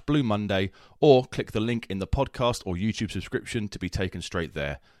nordvpn.com/Blue Monday or click the link in the podcast or YouTube subscription to be taken straight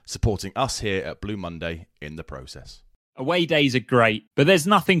there, supporting us here at Blue Monday in the process. Away days are great, but there's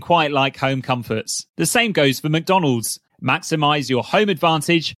nothing quite like home comforts. The same goes for McDonald's. Maximise your home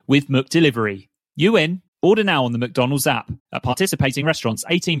advantage with McDelivery. You in? Order now on the McDonald's app. At participating restaurants,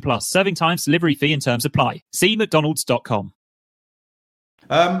 18 plus, serving times, delivery fee and terms apply. See mcdonalds.com.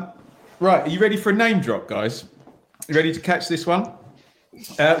 Right, are you ready for a name drop, guys? You ready to catch this one?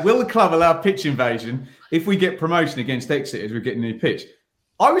 Will the club allow pitch invasion if we get promotion against Exeter as we get a new pitch?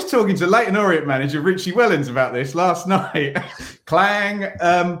 I was talking to Leyton Orient manager Richie Wellens about this last night. Clang.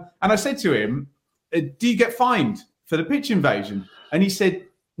 And I said to him, do you get fined for the pitch invasion? And he said,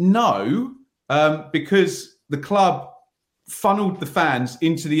 no, because the club funneled the fans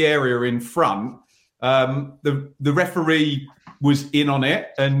into the area in front. The referee was in on it.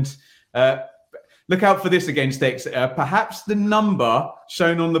 And look out for this against Exeter. Perhaps the number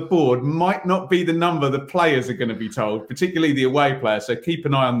shown on the board might not be the number the players are going to be told, particularly the away player. So keep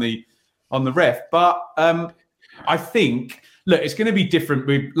an eye on the ref. But I think, look, it's going to be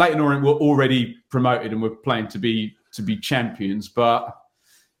different. Leyton Orient were already promoted and we're playing to be champions. But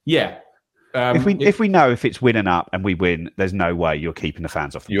yeah. If we know if it's winning up and we win, there's no way you're keeping the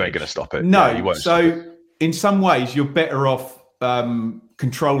fans off. You ain't going to stop it. No, you won't. So in some ways, you're better off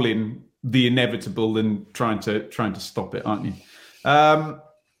controlling the inevitable than trying to stop it, aren't you?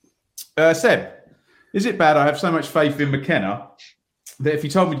 Seb, is it bad? I have so much faith in McKenna that if you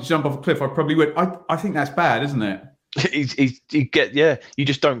told me to jump off a cliff, I probably would. I think that's bad, isn't it? You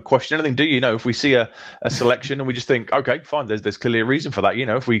just don't question anything, do you? If we see a selection and we just think, okay, fine, there's clearly a reason for that.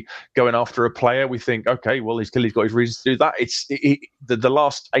 If we go in after a player, we think, okay, well, he's clearly got his reasons to do that. The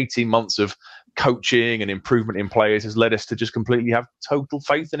last 18 months of coaching and improvement in players has led us to just completely have total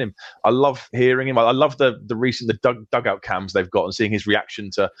faith in him. I love hearing him. I love the recent dugout cams they've got and seeing his reaction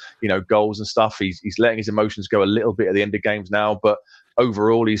to goals and stuff. He's letting his emotions go a little bit at the end of games now, but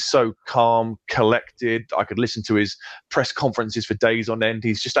overall he's so calm, collected. I could listen to his press conferences for days on end.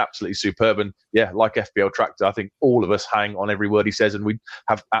 He's just absolutely superb. And yeah, like FBL Tractor, I think all of us hang on every word he says and we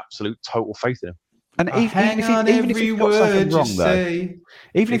have absolute total faith in him. And even if he's got something wrong, though,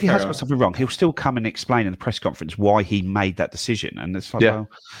 even if he has got something wrong, he'll still come and explain in the press conference why he made that decision. And it's like, well,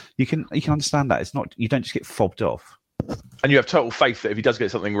 you can understand that. It's not, you don't just get fobbed off. And you have total faith that if he does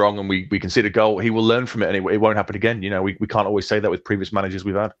get something wrong and we concede a goal, he will learn from it and it won't happen again. We can't always say that with previous managers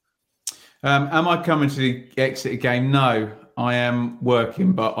we've had. Am I coming to the Exeter game? No, I am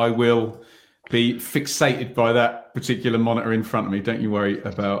working, but I will be fixated by that particular monitor in front of me. Don't you worry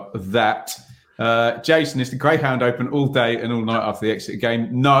about that. Jason, is the Greyhound open all day and all night after the Exeter game?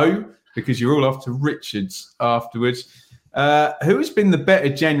 No, because you're all off to Richards afterwards. Who has been the better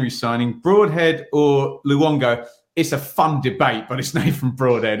January signing, Broadhead or Luongo? It's a fun debate, but it's Nathan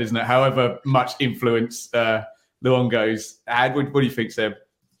Broadhead, isn't it? However much influence Luongo's had. What do you think, Seb?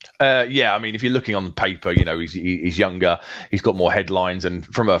 Yeah, I mean, if you're looking on paper, he's younger, he's got more headlines, and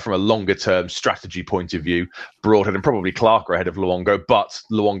from a longer term strategy point of view, Broadhead and probably Clark are ahead of Luongo. But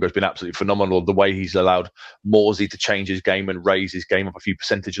Luongo's been absolutely phenomenal. The way he's allowed Morsey to change his game and raise his game up a few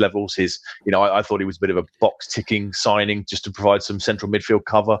percentage levels. I thought he was a bit of a box ticking signing just to provide some central midfield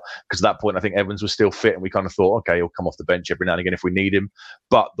cover, because at that point I think Evans was still fit, and we kind of thought, okay, he'll come off the bench every now and again if we need him.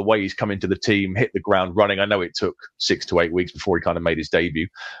 But the way he's come into the team, hit the ground running. I know it took 6 to 8 weeks before he kind of made his debut.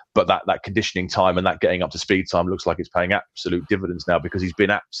 But that conditioning time and that getting up to speed time looks like it's paying absolute dividends now, because he's been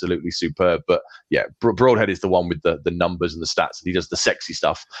absolutely superb. But yeah, Broadhead is the one with the numbers and the stats, and he does the sexy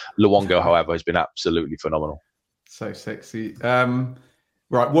stuff. Luongo, however, has been absolutely phenomenal. So sexy. Right,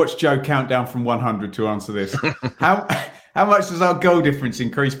 watch Joe count down from 100 to answer this. How much does our goal difference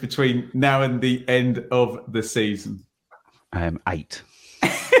increase between now and the end of the season? 8.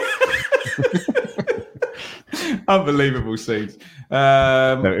 Unbelievable scenes.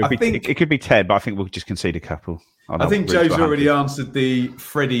 It could be 10, but I think we'll just concede a couple. I think Joe's already answered the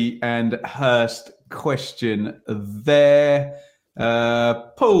Freddie and Hurst question there.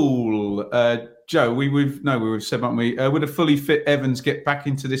 Paul, Joe, we were Seb, aren't we? Would a fully fit Evans get back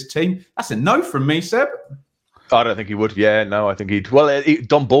into this team? That's a no from me, Seb. I don't think he would. Yeah, no, I think he'd. Well,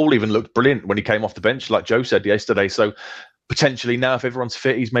 Don Ball even looked brilliant when he came off the bench, like Joe said yesterday. So potentially now, if everyone's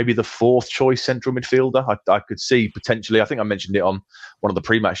fit, he's maybe the 4th choice central midfielder. I could see potentially, I think I mentioned it on one of the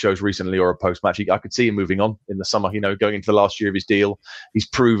pre-match shows recently or a post-match, I could see him moving on in the summer, going into the last year of his deal. He's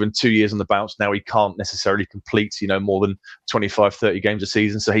proven 2 years on the bounce. Now he can't necessarily complete, more than 25, 30 games a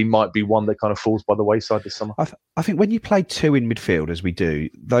season. So he might be one that kind of falls by the wayside this summer. I think when you play 2 in midfield, as we do,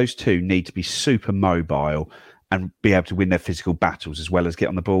 those 2 need to be super mobile and be able to win their physical battles as well as get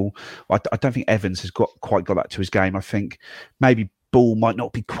on the ball. I don't think Evans has quite got that to his game. I think maybe Ball might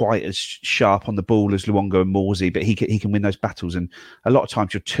not be quite as sharp on the ball as Luongo and Morsey, but he can win those battles. And a lot of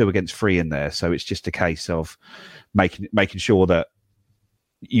times you're 2 against 3 in there, so it's just a case of making sure that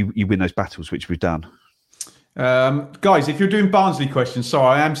you win those battles, which we've done. Guys, if you're doing Barnsley questions,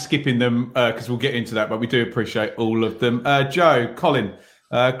 sorry, I am skipping them because we'll get into that, but we do appreciate all of them. Joe, Colin.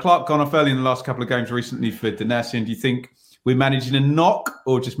 Clark gone off early in the last couple of games recently for Donasian. Do you think we're managing a knock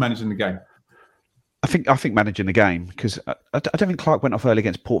or just managing the game? I think managing the game, because I don't think Clark went off early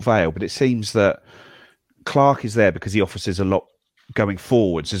against Port Vale, but it seems that Clark is there because he offers us a lot going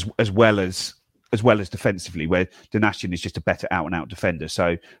forwards as well as defensively, where Donatian is just a better out-and-out defender.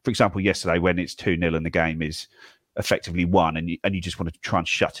 So, for example, yesterday when it's 2-0 and the game is effectively 1 and you just want to try and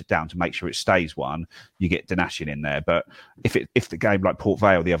shut it down to make sure it stays 1, you get Donatian in there. But if the game like Port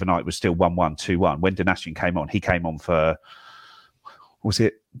Vale the other night was still 1-1, 2-1, when Donatian came on, he came on for... Was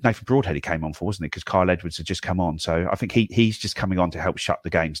it Nathan Broadhead he came on for, wasn't it? Because Kyle Edwards had just come on. So I think he's just coming on to help shut the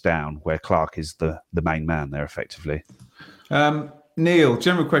games down, where Clark is the main man there, effectively. Neil,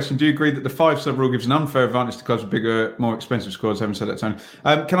 general question. Do you agree that the 5-sub rule gives an unfair advantage to clubs with bigger, more expensive squads? I haven't said that, Tony.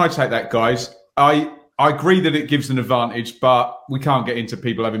 Can I take that, guys? I agree that it gives an advantage, but we can't get into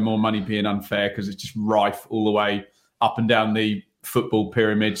people having more money being unfair because it's just rife all the way up and down the football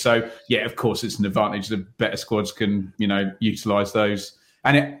pyramid. So yeah, of course it's an advantage. The better squads can, utilise those,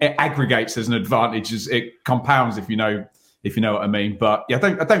 and it aggregates as an advantage, as it compounds, if you know what I mean. But yeah, I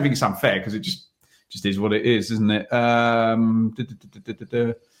don't think it's unfair because it just is what it is, isn't it?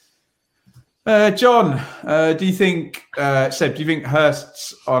 John, do you think Seb? Do you think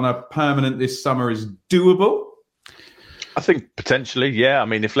Hurst's on a permanent this summer is doable? I think potentially, yeah. I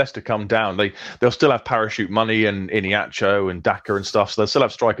mean, if Leicester come down, they'll still have parachute money and Iniacho and Daka and stuff. So they'll still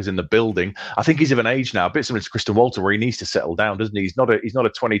have strikers in the building. I think he's of an age now, a bit similar to Christian Walter, where he needs to settle down, doesn't he? He's not a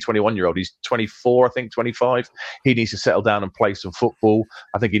 20, 21-year-old. He's 24, I think, 25. He needs to settle down and play some football.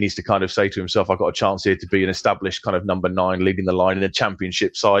 I think he needs to kind of say to himself, I've got a chance here to be an established kind of number 9, leading the line in a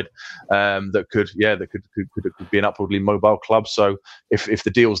championship side that could be an upwardly mobile club. So if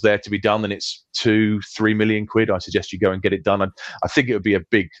the deal's there to be done, then it's 2-3 million quid. I suggest you go and get it done. And I think it would be a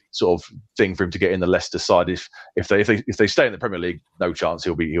big sort of thing for him to get in the Leicester side. If they stay in the Premier League, no chance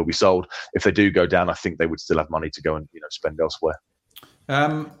he'll be sold. If they do go down, I think they would still have money to go and spend elsewhere.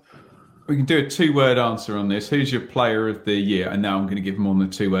 We can do a 2-word answer on this. Who's your player of the year? And now I'm going to give more than a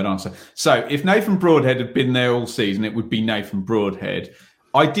 2-word answer. So if Nathan Broadhead had been there all season, it would be Nathan Broadhead.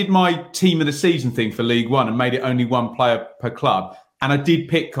 I did my team of the season thing for League One and made it only one player per club. And I did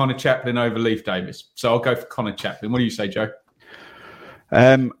pick Connor Chaplin over Leif Davis. So I'll go for Connor Chaplin. What do you say, Joe?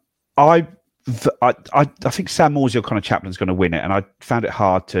 I think Sam Morsey or Connor Chaplin's going to win it. And I found it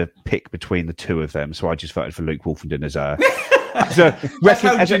hard to pick between the two of them. So I just voted for Luke Wolfenden as a... That's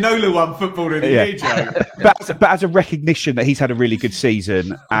how Ginola won football of the year, Joe. but as a recognition that he's had a really good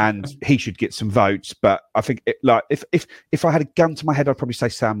season and he should get some votes. But I think if I had a gun to my head, I'd probably say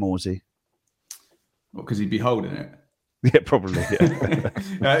Sam Morsey. Well, because he'd be holding it. Yeah, probably.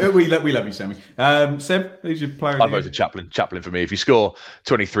 Yeah. We love you, Sammy. Seb, who's your player? I voted Chaplin. Chaplin for me. If you score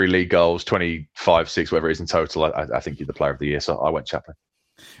 23 league goals, 25, 6, whatever it is in total, I think you're the player of the year. So I went Chaplin.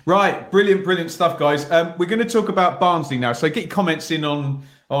 Right, brilliant stuff, guys. We're going to talk about Barnsley now. So get your comments in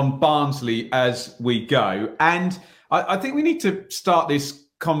on Barnsley as we go. And I think we need to start this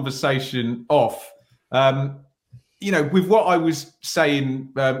conversation off, with what I was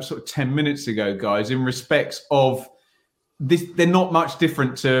saying sort of 10 minutes ago, guys, in respects of this. They're not much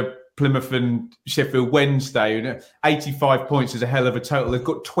different to Plymouth and Sheffield Wednesday. 85 points is a hell of a total. They've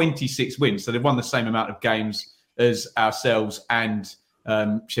got 26 wins, so they've won the same amount of games as ourselves and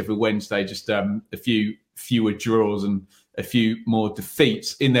Sheffield Wednesday, just a few fewer draws and a few more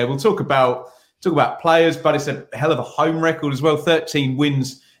defeats in there. We'll talk about players, but it's a hell of a home record as well. 13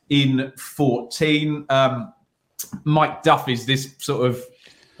 wins in 14. Mike Duff is this sort of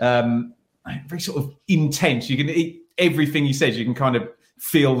very sort of intense. You can everything he says, you can kind of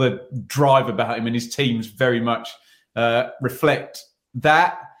feel the drive about him, and his teams very much reflect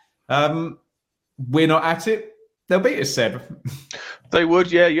that. We're not at it. They'll beat us, Seb. They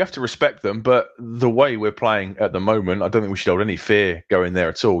would, yeah. You have to respect them, but the way we're playing at the moment, I don't think we should hold any fear going there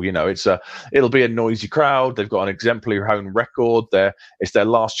at all. It'll be a noisy crowd. They've got an exemplary home record. It's their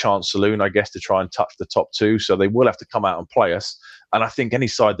last chance saloon, I guess, to try and touch the top 2. So they will have to come out and play us. And I think any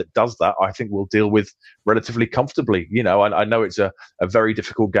side that does that, I think will deal with relatively comfortably. I know it's a very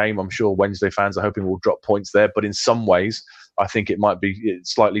difficult game. I'm sure Wednesday fans are hoping we'll drop points there, but in some ways, I think it might be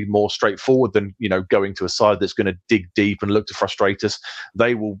slightly more straightforward than, going to a side that's going to dig deep and look to frustrate us.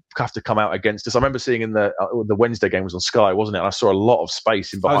 They will have to come out against us. I remember seeing in the Wednesday game was on Sky, wasn't it? And I saw a lot of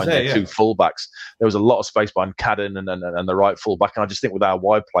space in behind their 2 fullbacks. There was a lot of space behind Cadden and the right fullback. And I just think with our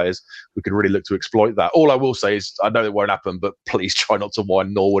wide players, we could really look to exploit that. All I will say is, I know it won't happen, but please try not to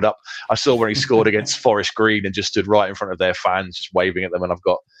wind Norwood up. I saw when he scored against Forest Green and just stood right in front of their fans, just waving at them. And I've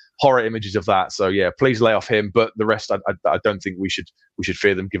got horror images of that. So yeah, please lay off him. But the rest, I don't think we should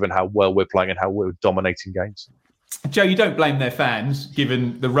fear them, given how well we're playing and how we're dominating games. Joe, you don't blame their fans,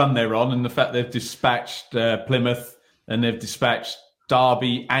 given the run they're on and the fact they've dispatched Plymouth and they've dispatched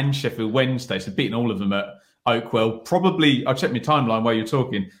Derby and Sheffield Wednesday, so beating all of them at Oakwell. Probably, I checked my timeline while you're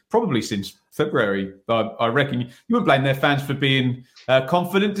talking, probably since February. I reckon you wouldn't blame their fans for being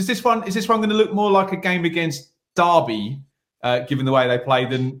confident. Is this one going to look more like a game against Derby, given the way they play,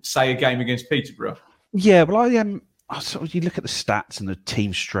 than say a game against Peterborough? Yeah, well, you look at the stats and the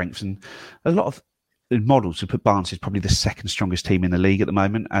team strengths, and a lot of models who put Barnsley is probably the second strongest team in the league at the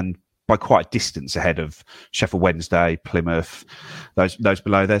moment, and by quite a distance ahead of Sheffield Wednesday, Plymouth, those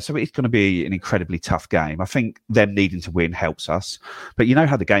below there. So it's going to be an incredibly tough game. I think them needing to win helps us. But you know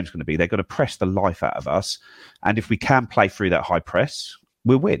how the game's going to be. They're going to press the life out of us. And if we can play through that high press,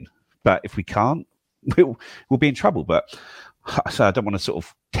 we'll win. But if we can't, we'll be in trouble. But so I don't want to sort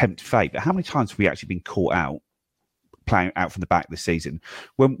of tempt fate. But how many times have we actually been caught out playing out from the back this season?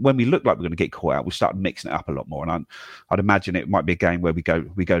 When we look like we're going to get caught out, we start mixing it up a lot more. And I'd imagine it might be a game where we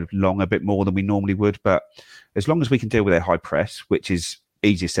go long a bit more than we normally would. But as long as we can deal with their high press, which is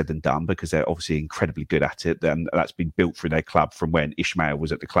easier said than done because they're obviously incredibly good at it, then that's been built through their club from when Ishmael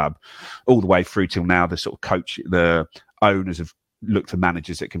was at the club all the way through till now. The sort of the owners have looked for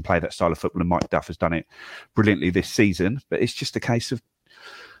managers that can play that style of football, and Mike Duff has done it brilliantly this season. But it's just a case of,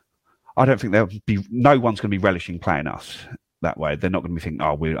 I don't think no one's going to be relishing playing us that way. They're not going to be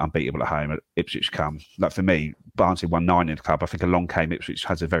thinking, we're unbeatable at home. Ipswich come. Like for me, Barnsley won 9 in the club. I think along came Ipswich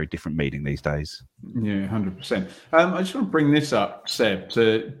has a very different meaning these days. Yeah, 100%. I just want to bring this up, Seb,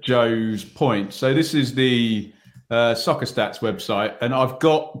 to Joe's point. So this is the Soccer Stats website, and I've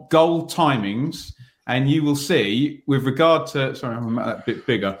got goal timings, and you will see with regard to, sorry, I'm going to make that a bit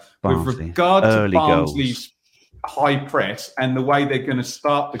bigger. Barnsley. With regard to Barnsley's goals. High press and the way they're going to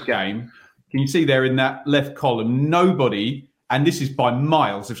start the game, can you see there in that left column, nobody, and this is by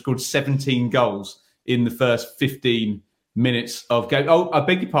miles, have scored 17 goals in the first 15 minutes of game. I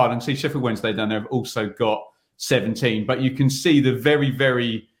beg your pardon, see Sheffield Wednesday down there have also got 17, but you can see the very,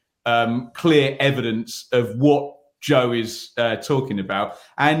 very clear evidence of what Joe is talking about.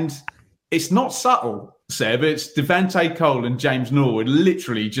 And it's not subtle, Seb. It's Devante Cole and James Norwood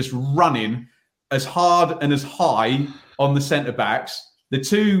literally just running as hard and as high on the centre-backs. The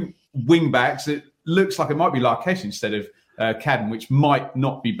two wing-backs, it looks like it might be Larkesh instead of Cadden, which might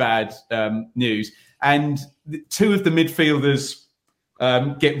not be bad news. And two of the midfielders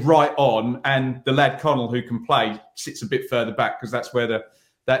get right on, and the lad Connell, who can play, sits a bit further back because that's where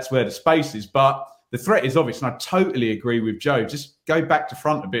the space is. But the threat is obvious, and I totally agree with Joe. Just go back to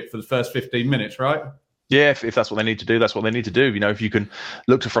front a bit for the first 15 minutes, right? Yeah, if that's what they need to do, that's what they need to do. You know, if you can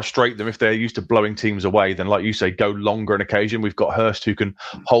look to frustrate them, if they're used to blowing teams away, then like you say, go longer on occasion. We've got Hurst who can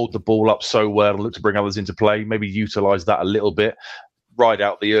hold the ball up so well and look to bring others into play, maybe utilise that a little bit, ride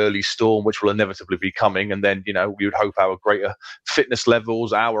out the early storm, which will inevitably be coming. And then, you know, we would hope our greater fitness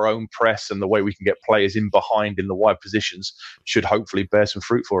levels, our own press and the way we can get players in behind in the wide positions should hopefully bear some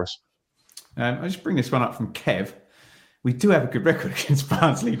fruit for us. I just bring this one up from Kev. We do have a good record against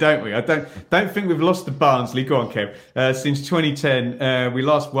Barnsley, don't we? I don't think we've lost to Barnsley. Go on, Kev. Since 2010, we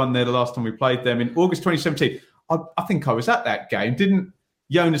last won there the last time we played them in August 2017. I think I was at that game. Didn't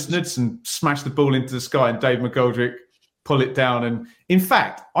Jonas Knudsen smash the ball into the sky and Dave McGoldrick pull it down? And in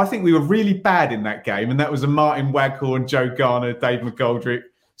fact, I think we were really bad in that game. And that was a Martin Waghorn and Joe Garner, Dave McGoldrick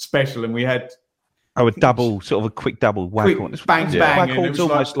special. And we had... a quick double. Waghorn. Bang. Waghorn's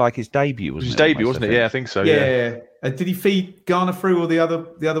almost like his debut, wasn't it? His debut, wasn't it? Yeah, I think so. Yeah. Did he feed Garner through or the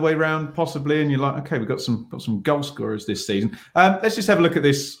other way round, possibly? And you're like, okay, we've got some goal scorers this season. Let's just have a look at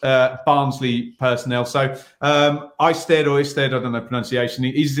this Barnsley personnel. So Isted, I don't know pronunciation.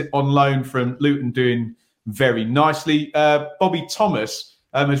 He's on loan from Luton, doing very nicely. Bobby Thomas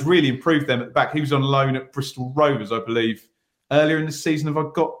has really improved them at the back. He was on loan at Bristol Rovers, I believe, earlier in the season. Have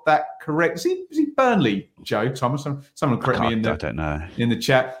I got that correct? Is he Burnley, Joe Thomas? Someone correct me I don't know. In the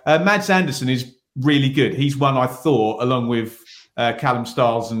chat. Mads Anderson is really good. He's one I thought, along with Callum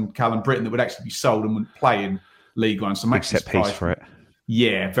Stiles and Callum Britton, that would actually be sold and wouldn't play in League One. So I'm actually surprised. Piece for it.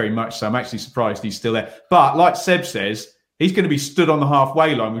 Yeah, very much so. I'm actually surprised he's still there. But like Seb says, he's going to be stood on the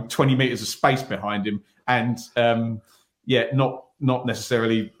halfway line with 20 metres of space behind him, and not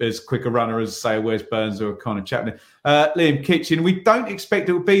necessarily as quick a runner as, say, a Wes Burns or a Connor Chaplin. Liam Kitchen, we don't expect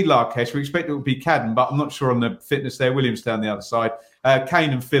it will be Larkesh. We expect it will be Cadden, but I'm not sure on the fitness there. Williams down the other side.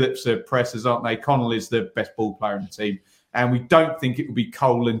 Kane and Phillips are pressers, aren't they? Connell is the best ball player in the team. And we don't think it will be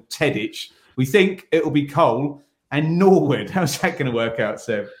Cole and Tedic. We think it will be Cole and Norwood. How's that going to work out,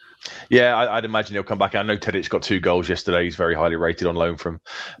 Seb? Yeah, I'd imagine he'll come back. I know Tedic got 2 goals yesterday. He's very highly rated on loan from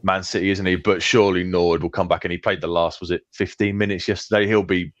Man City, isn't he? But surely Norwood will come back, and he played the last, 15 minutes yesterday? He'll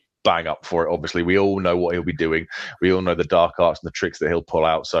be bang up for it, obviously. We all know what he'll be doing. We all know the dark arts and the tricks that he'll pull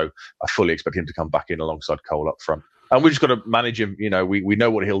out. So I fully expect him to come back in alongside Cole up front. And we just got to manage him. You know, we know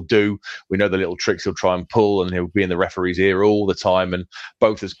what he'll do. We know the little tricks he'll try and pull, and he'll be in the referee's ear all the time. And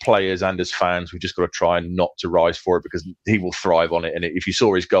both as players and as fans, we've just got to try and not to rise for it, because he will thrive on it. And if you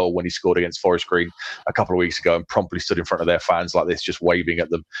saw his goal when he scored against Forest Green a couple of weeks ago and promptly stood in front of their fans like this, just waving at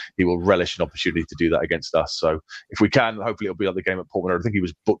them, he will relish an opportunity to do that against us. So if we can, hopefully it'll be like the game at Portman. I think he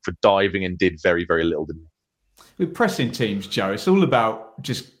was booked for diving and did very, very little, didn't he? With pressing teams, Joe, it's all about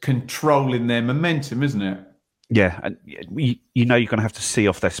just controlling their momentum, isn't it? Yeah, and you know you're going to have to see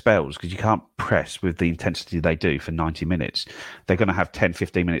off their spells, because you can't press with the intensity they do for 90 minutes. They're going to have 10,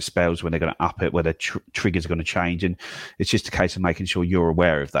 15-minute spells when they're going to up it, where their triggers are going to change. And it's just a case of making sure you're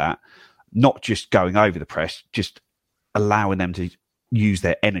aware of that, not just going over the press, just allowing them to use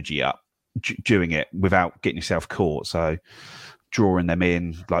their energy up doing it without getting yourself caught. So drawing them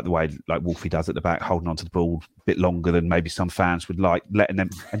in like the way like Wolfie does at the back, holding onto the ball a bit longer than maybe some fans would like, letting them,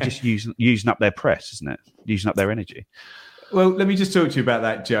 and just using up their press, isn't it? Using up their energy. Well, let me just talk to you about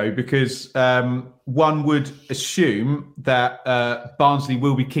that, Joe, because one would assume that Barnsley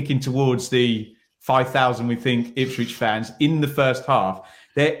will be kicking towards the 5,000, we think, Ipswich fans in the first half.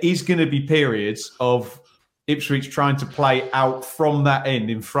 There is going to be periods of Ipswich trying to play out from that end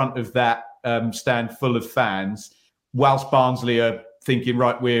in front of that stand full of fans, whilst Barnsley are thinking,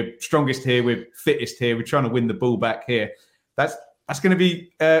 right, we're strongest here, we're fittest here, we're trying to win the ball back here. That's going to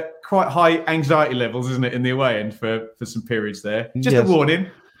be quite high anxiety levels, isn't it, in the away end for some periods there. Just a warning.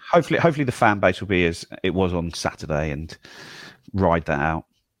 Hopefully the fan base will be as it was on Saturday and ride that out.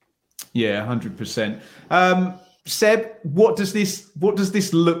 Yeah, 100%. Seb, what does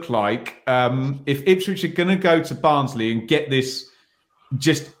this look like if Ipswich are going to go to Barnsley and get this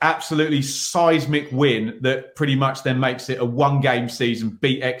just absolutely seismic win that pretty much then makes it a one-game season,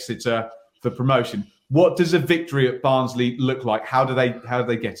 beat Exeter for promotion? What does a victory at Barnsley look like? How do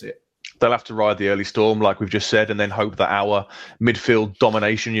they get it? They'll have to ride the early storm, like we've just said, and then hope that our midfield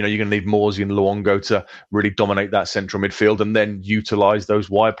domination, you're going to need Morsey and Luongo to really dominate that central midfield, and then utilise those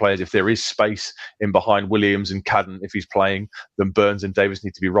wide players. If there is space in behind Williams and Cadden, if he's playing, then Burns and Davis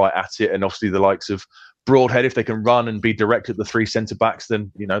need to be right at it. And obviously the likes of Broadhead, if they can run and be direct at the three centre-backs,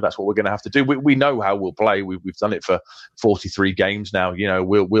 then, that's what we're going to have to do. We know how we'll play. We've done it for 43 games now.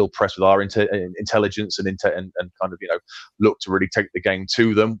 We'll press with our intelligence and kind of, look to really take the game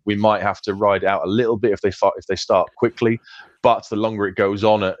to them. We might have to ride out a little bit if they start quickly. But the longer it goes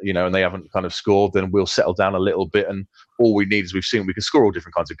on, and they haven't kind of scored, then we'll settle down a little bit. And all we need is, we've seen, we can score all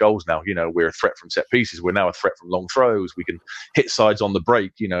different kinds of goals now. We're a threat from set pieces. We're now a threat from long throws. We can hit sides on the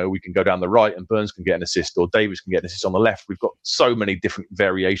break. We can go down the right and Burns can get an assist, or Davies can get an assist on the left. We've got so many different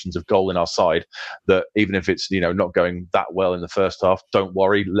variations of goal in our side that even if it's, not going that well in the first half, don't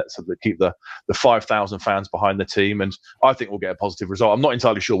worry. Let's keep the 5,000 fans behind the team. And I think we'll get a positive result. I'm not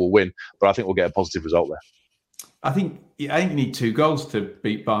entirely sure we'll win, but I think we'll get a positive result there. I think you need 2 goals to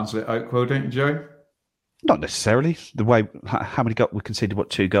beat Barnsley at Oakwell, don't you, Joe? Not necessarily. The way how many we conceded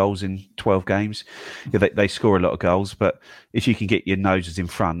 2 goals in 12 games. Yeah, they score a lot of goals, but if you can get your noses in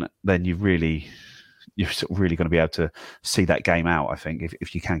front, then you're sort of really going to be able to see that game out. I think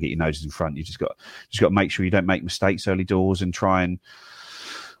if you can get your noses in front, you just got to make sure you don't make mistakes early doors and try and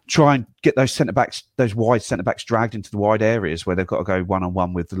get those centre-backs, those wide centre-backs dragged into the wide areas where they've got to go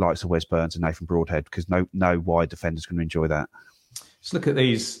one-on-one with the likes of Wes Burns and Nathan Broadhead, because no wide defender's going to enjoy that. Let's look at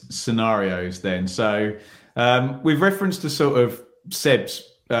these scenarios then. So we've referenced to sort of Seb's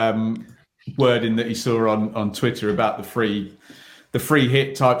wording that he saw on Twitter about the free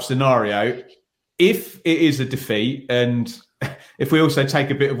hit type scenario. If it is a defeat, and if we also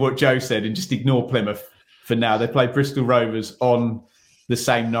take a bit of what Joe said and just ignore Plymouth for now, they play Bristol Rovers on the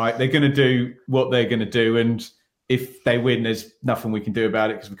same night. They're going to do what they're going to do, and if they win, there's nothing we can do about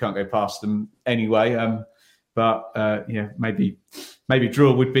it because we can't go past them anyway. Maybe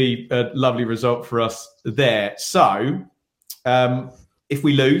draw would be a lovely result for us there. So if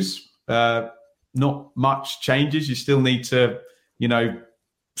we lose, not much changes. You still need to,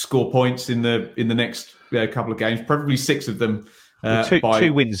 score points in the next couple of games, probably 6 of them.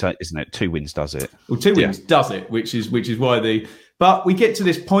 Two wins, isn't it? 2 wins does it. Well, 2 wins does it, which is why But we get to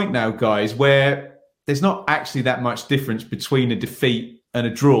this point now, guys, where there's not actually that much difference between a defeat and a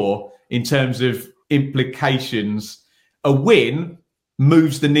draw in terms of implications. A win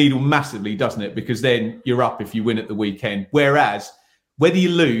moves the needle massively, doesn't it? Because then you're up if you win at the weekend. Whereas whether you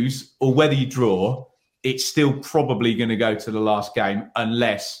lose or whether you draw, it's still probably going to go to the last game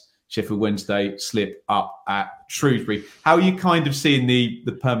unless Sheffield Wednesday slip up at Shrewsbury. How are you kind of seeing the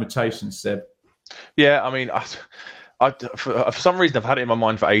permutations, Seb? Yeah, I mean, For some reason, I've had it in my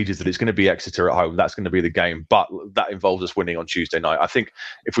mind for ages that it's going to be Exeter at home. That's going to be the game, but that involves us winning on Tuesday night. I think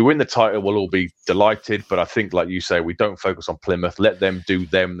if we win the title, we'll all be delighted. But I think, like you say, we don't focus on Plymouth. Let them do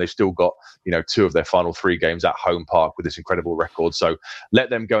them. They've still got 2 of their final 3 games at home park with this incredible record. So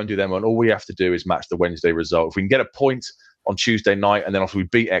let them go and do them. And all we have to do is match the Wednesday result. If we can get a point on Tuesday night, and then if we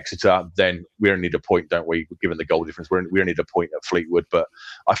beat Exeter, then we only need a point, don't we? Given the goal difference, we only need a point at Fleetwood. But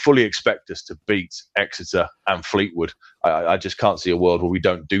I fully expect us to beat Exeter and Fleetwood. I just can't see a world where we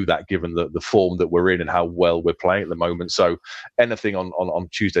don't do that, given the form that we're in and how well we're playing at the moment. So anything on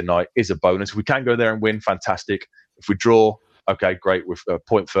Tuesday night is a bonus. If we can go there and win, fantastic. If we draw, okay, great. With a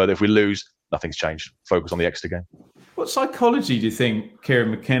point further. If we lose, nothing's changed. Focus on the Exeter game. What psychology do you think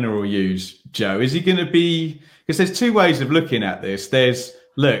Kieran McKenna will use, Joe? Is he going to be... Because there's 2 ways of looking at this. There's,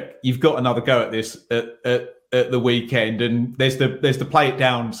 look, you've got another go at this at the weekend, and there's the play it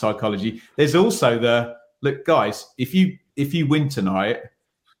down psychology. There's also the, look, guys, if you win tonight,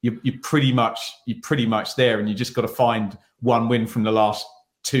 you're pretty much there, and you just got to find one win from the last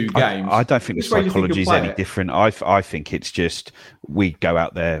 2 games. I don't think the psychology is any different. I think it's just we go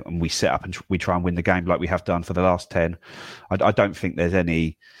out there and we set up and we try and win the game like we have done for the last 10. I don't think there's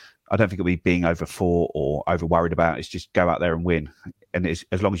any... I don't think it'll be being over 4 or over worried about. It's just go out there and win. And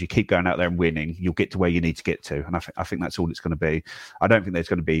as long as you keep going out there and winning, you'll get to where you need to get to. And I think that's all it's going to be. I don't think there's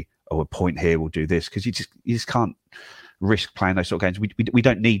going to be, a point here, we'll do this. Because you just can't risk playing those sort of games. We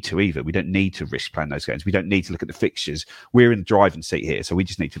don't need to either. We don't need to risk playing those games. We don't need to look at the fixtures. We're in the driving seat here. So we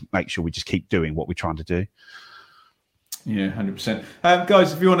just need to make sure we just keep doing what we're trying to do. Yeah, 100%.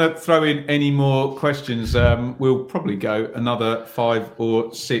 Guys, if you want to throw in any more questions, we'll probably go another 5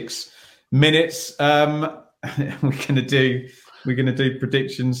 or 6 minutes. We're gonna do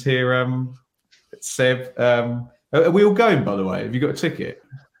predictions here. Seb, are we all going? By the way, have you got a ticket?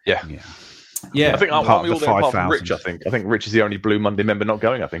 Yeah. I think part of the 5,000. Rich. I think Rich is the only Blue Monday member not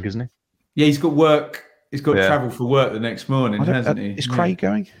going. I think, isn't he? Yeah, he's got work. He's got travel for work the next morning, hasn't he? Is Craig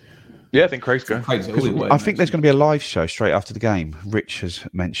going? Yeah, I think Craig's going. I think there's going to be a live show straight after the game. Rich has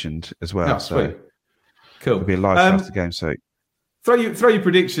mentioned as well. Oh, sweet. Cool. There'll be a live show after the game. So throw your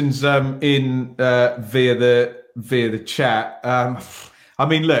predictions in via the chat. I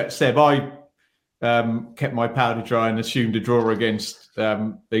mean, look, Seb, I kept my powder dry and assumed a draw against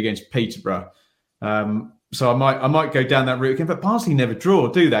Peterborough. So I might go down that route again. But Barnsley never draw,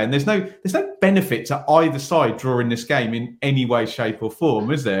 do they? And there's no benefit to either side drawing this game in any way, shape, or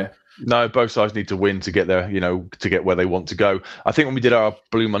form, is there? No, both sides need to win to get there, to get where they want to go. I think when we did our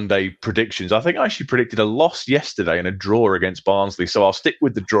Blue Monday predictions, I think I actually predicted a loss yesterday and a draw against Barnsley. So I'll stick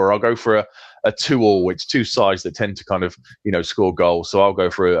with the draw. I'll go for a 2-2. It's 2 sides that tend to kind of, score goals. So I'll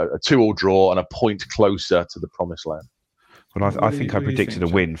go for a 2-2 draw and a point closer to the promised land. Well, I think I predicted a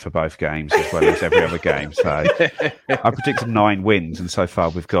win for both games as well as every other game. So I predicted 9 wins, and so far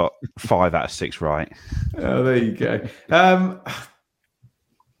we've got 5 out of 6 right. Oh, there you go.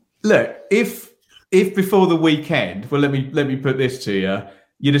 Look, if before the weekend, well, let me put this to you.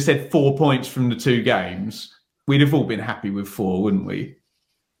 You'd have said 4 points from the 2 games. We'd have all been happy with 4, wouldn't we?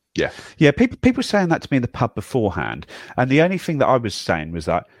 Yeah. People were saying that to me in the pub beforehand, and the only thing that I was saying was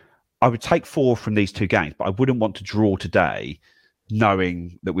that I would take 4 from these 2 games, but I wouldn't want to draw today,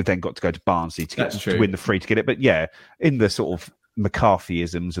 knowing that we've then got to go to Barnsley to win the 3 to get it. But yeah, in the sort of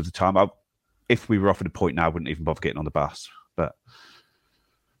McCarthyisms of the time, if we were offered a point now, I wouldn't even bother getting on the bus. But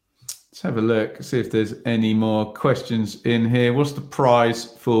let's have a look, see if there's any more questions in here. What's the prize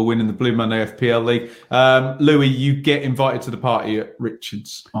for winning the Blue Monday FPL League? Louis, you get invited to the party at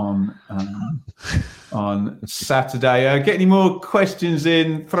Richards on Saturday. Get any more questions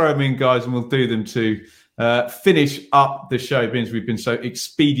in, throw them in, guys, and we'll do them to finish up the show, because we've been so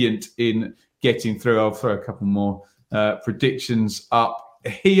expedient in getting through. I'll throw a couple more predictions up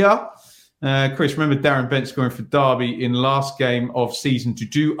here. Chris, remember Darren Bent scoring for Derby in last game of season to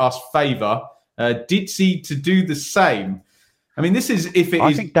do us favour. Ditsy to do the same. I mean, this is I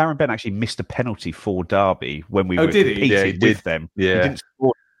think Darren Bent actually missed a penalty for Derby when we were competing with them. Yeah. He didn't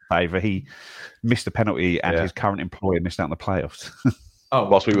score in favour. He missed a penalty and his current employer missed out on the playoffs.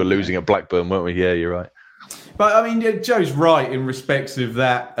 Whilst we were losing at Blackburn, weren't we? Yeah, you're right. But I mean, Joe's right in respects of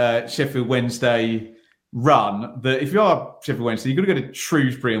that Sheffield Wednesday run, that if you are Sheffield Wednesday, you've got to go to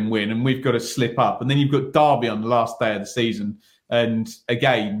Shrewsbury and win, and we've got to slip up, and then you've got Derby on the last day of the season, and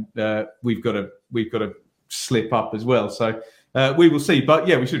again we've got to slip up as well. So we will see. But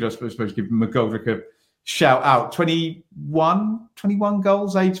yeah, we should, I suppose, give McGoldrick a shout out. 21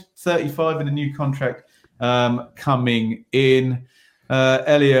 goals, age 35 in a new contract coming in.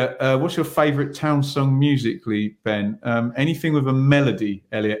 Elliot, what's your favourite town song musically, Ben? Anything with a melody,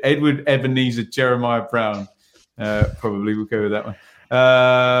 Elliot. Edward Ebenezer, Jeremiah Brown. Probably we'll go with that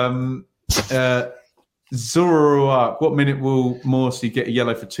one. Zoroark, what minute will Morsey get a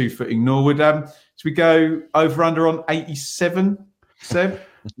yellow for 2-footing Norwood? Should we go over under on 87, Seb?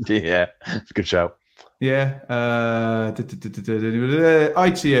 Yeah, good shout. Yeah.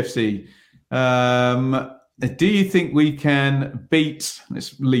 ITFC. Do you think we can beat,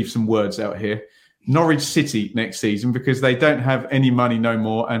 let's leave some words out here, Norwich City next season, because they don't have any money no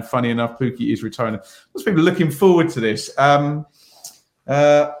more, and funny enough, Pookie is retiring. Lots of people looking forward to this.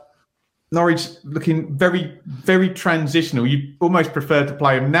 Norwich looking very, very transitional. You almost prefer to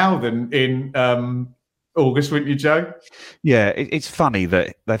play them now than in August, wouldn't you, Joe? Yeah, it's funny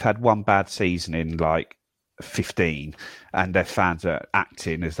that they've had one bad season in like 15, and their fans are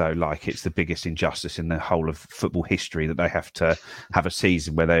acting as though like it's the biggest injustice in the whole of football history that they have to have a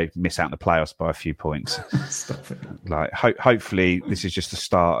season where they miss out in the playoffs by a few points. Stop it. Like, hopefully this is just the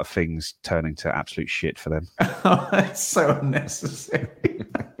start of things turning to absolute shit for them. It's so unnecessary.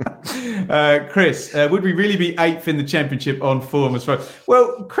 Chris, would we really be 8th in the Championship on form as well?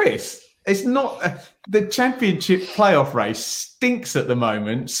 Well, Chris, it's not the Championship playoff race stinks at the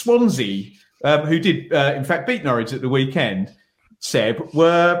moment. Swansea, who did in fact beat Norwich at the weekend, Seb,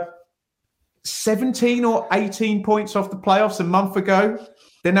 were 17 or 18 points off the playoffs a month ago.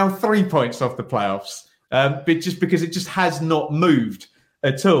 They're now 3 points off the playoffs, but just because it just has not moved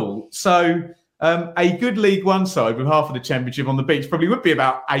at all. So a good League One side with half of the Championship on the beach probably would be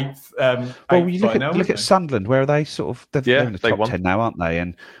about 8th. Well, you look at Sunderland. Where are they? Sort of, they're in the top 10 now, aren't they?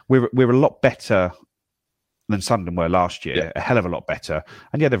 And we're a lot better than Sunderland were last year, a hell of a lot better.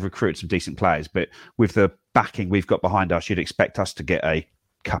 And yeah, they've recruited some decent players, but with the backing we've got behind us, you'd expect us to get a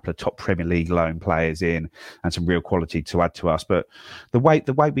couple of top Premier League loan players in and some real quality to add to us. But the way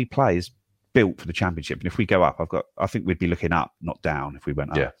we play is built for the Championship, and if we go up, I think we'd be looking up, not down, if we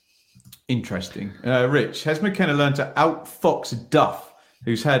went up. Yeah. Interesting. Rich, has McKenna learned to outfox Duff,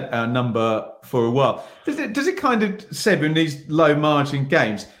 who's had our number for a while? Does it kind of, Seb, in these low margin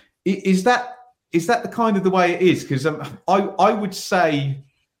games, is that the kind of the way it is? Because I would say,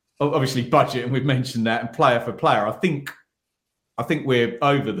 obviously budget, and we've mentioned that, and player for player, I think we're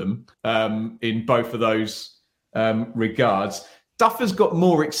over them in both of those regards. Duff has got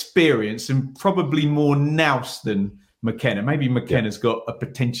more experience and probably more nous than McKenna. Maybe McKenna's got a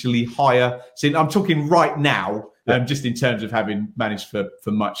potentially higher. So I'm talking right now, just in terms of having managed for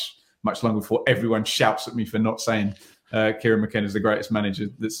much longer, before everyone shouts at me for not saying Kieran McKenna's the greatest manager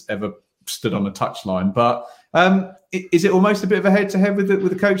that's ever stood on a touchline. But is it almost a bit of a head-to-head with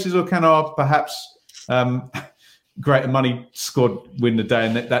the coaches, or can our perhaps greater money squad win the day,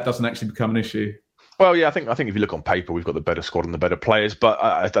 and that doesn't actually become an issue? Well, yeah, I think if you look on paper, we've got the better squad and the better players, but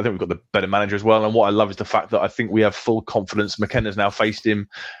I think we've got the better manager as well. And what I love is the fact that I think we have full confidence. McKenna's now faced him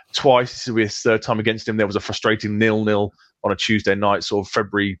twice. This will be his third time against him. There was a frustrating 0-0 on a Tuesday night, sort of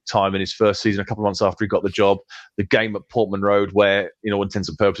February time in his first season, a couple of months after he got the job. The game at Portman Road, where, all intents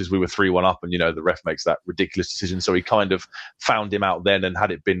and purposes, we were 3-1 up, and the ref makes that ridiculous decision. So he kind of found him out then, and had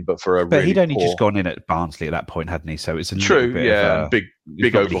it been but he'd only just gone in at Barnsley at that point, hadn't he? So it's a true, bit yeah, of big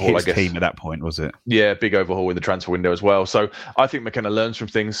overhaul, I guess. Team at that point, was it? Yeah, big overhaul in the transfer window as well. So I think McKenna learns from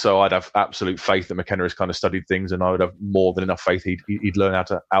things. So I'd have absolute faith that McKenna has kind of studied things, and I would have more than enough faith he'd learn how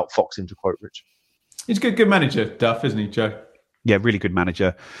to outfox him, to quote Rich. He's a good manager, Duff, isn't he, Joe? Yeah, really good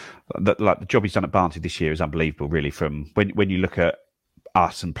manager. The job he's done at Barnsley this year is unbelievable, really, from when you look at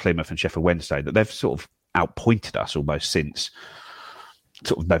us and Plymouth and Sheffield Wednesday, that they've sort of outpointed us almost since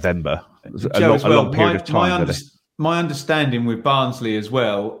sort of November. A long period of time. My understanding with Barnsley as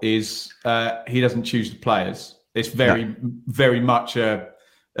well is he doesn't choose the players. It's very much a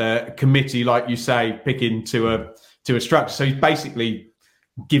committee, like you say, picking to a structure. So he's basically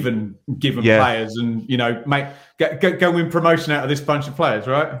given players, and go win promotion out of this bunch of players,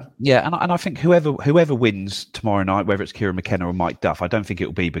 right? Yeah, and I think whoever wins tomorrow night, whether it's Kieran McKenna or Mike Duff, I don't think it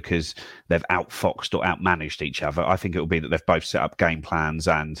will be because they've outfoxed or outmanaged each other. I think it will be that they've both set up game plans,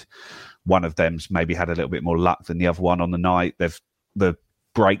 and one of them's maybe had a little bit more luck than the other one on the night. The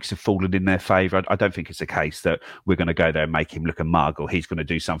breaks have fallen in their favour. I don't think it's a case that we're going to go there and make him look a mug, or he's going to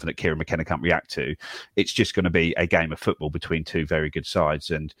do something that Kieran McKenna can't react to. It's just going to be a game of football between two very good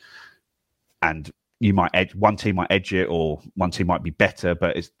sides, and you might one team might edge it, or one team might be better,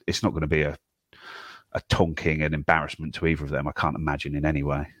 but it's not going to be a tonking and embarrassment to either of them. I can't imagine in any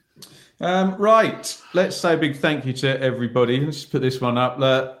way. Right, let's say a big thank you to everybody. Let's put this one up.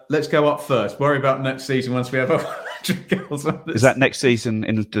 Let's go up first. Worry about next season once we have 100 goals on this. Is that next season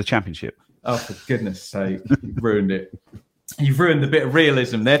in the Championship? Oh, for goodness sake, you've ruined it. You've ruined a bit of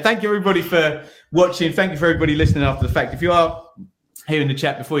realism there. Thank you, everybody, for watching. Thank you for everybody listening after the fact. If you are here in the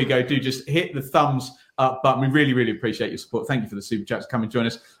chat, before you go, do just hit the thumbs up button. We really, really appreciate your support. Thank you for the super chats. Come and join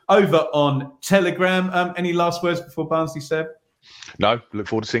us over on Telegram. Any last words before Barnsley, Seb? No, look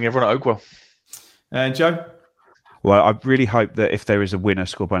forward to seeing everyone at Oakwell. Joe? Well, I really hope that if there is a winner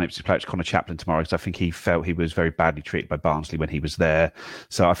scored by an Ipswich player, it's Connor Chaplin tomorrow, because I think he felt he was very badly treated by Barnsley when he was there.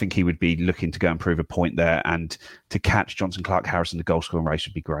 So I think he would be looking to go and prove a point there, and to catch Johnson Clark Harris in the goal scoring race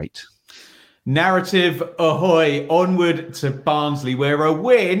would be great. Narrative ahoy, onward to Barnsley, where a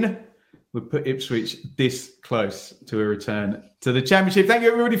win would put Ipswich this close to a return to the Championship. Thank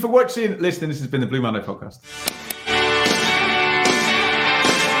you, everybody, for watching, listening. This has been the Blue Monday podcast.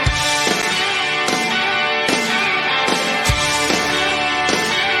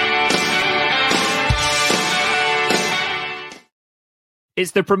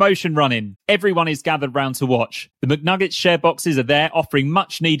 It's the promotion run-in. Everyone is gathered round to watch. The McNuggets share boxes are there, offering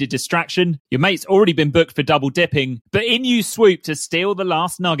much-needed distraction. Your mate's already been booked for double dipping, but in you swoop to steal the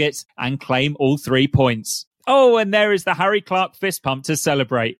last nugget and claim all 3 points. Oh, and there is the Harry Clark fist pump to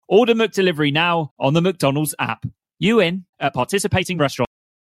celebrate. Order McDelivery now on the McDonald's app. You in at participating restaurants.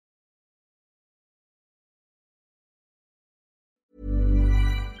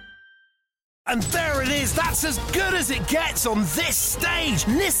 And there it is, that's as good as it gets on this stage.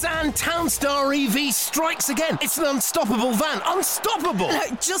 Nissan Townstar EV strikes again. It's an unstoppable van, unstoppable.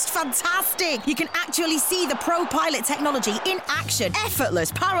 Just fantastic. You can actually see the Pro Pilot technology in action.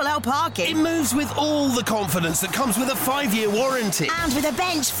 Effortless parallel parking. It moves with all the confidence that comes with a 5-year warranty. And with a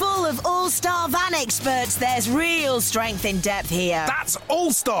bench full of all-star van experts, there's real strength in depth here. That's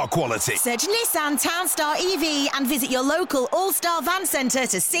all-star quality. Search Nissan Townstar EV and visit your local all-star van centre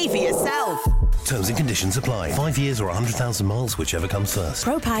to see for yourself. Terms and conditions apply. 5 years or 100,000 miles, whichever comes first.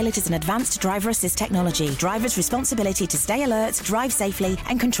 Pro Pilot is an advanced driver assist technology. Driver's responsibility to stay alert, drive safely,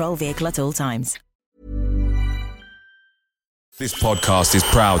 and control vehicle at all times. This podcast is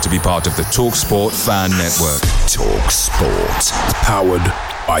proud to be part of the TalkSport Fan Network. TalkSport.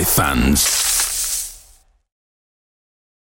 Powered by fans.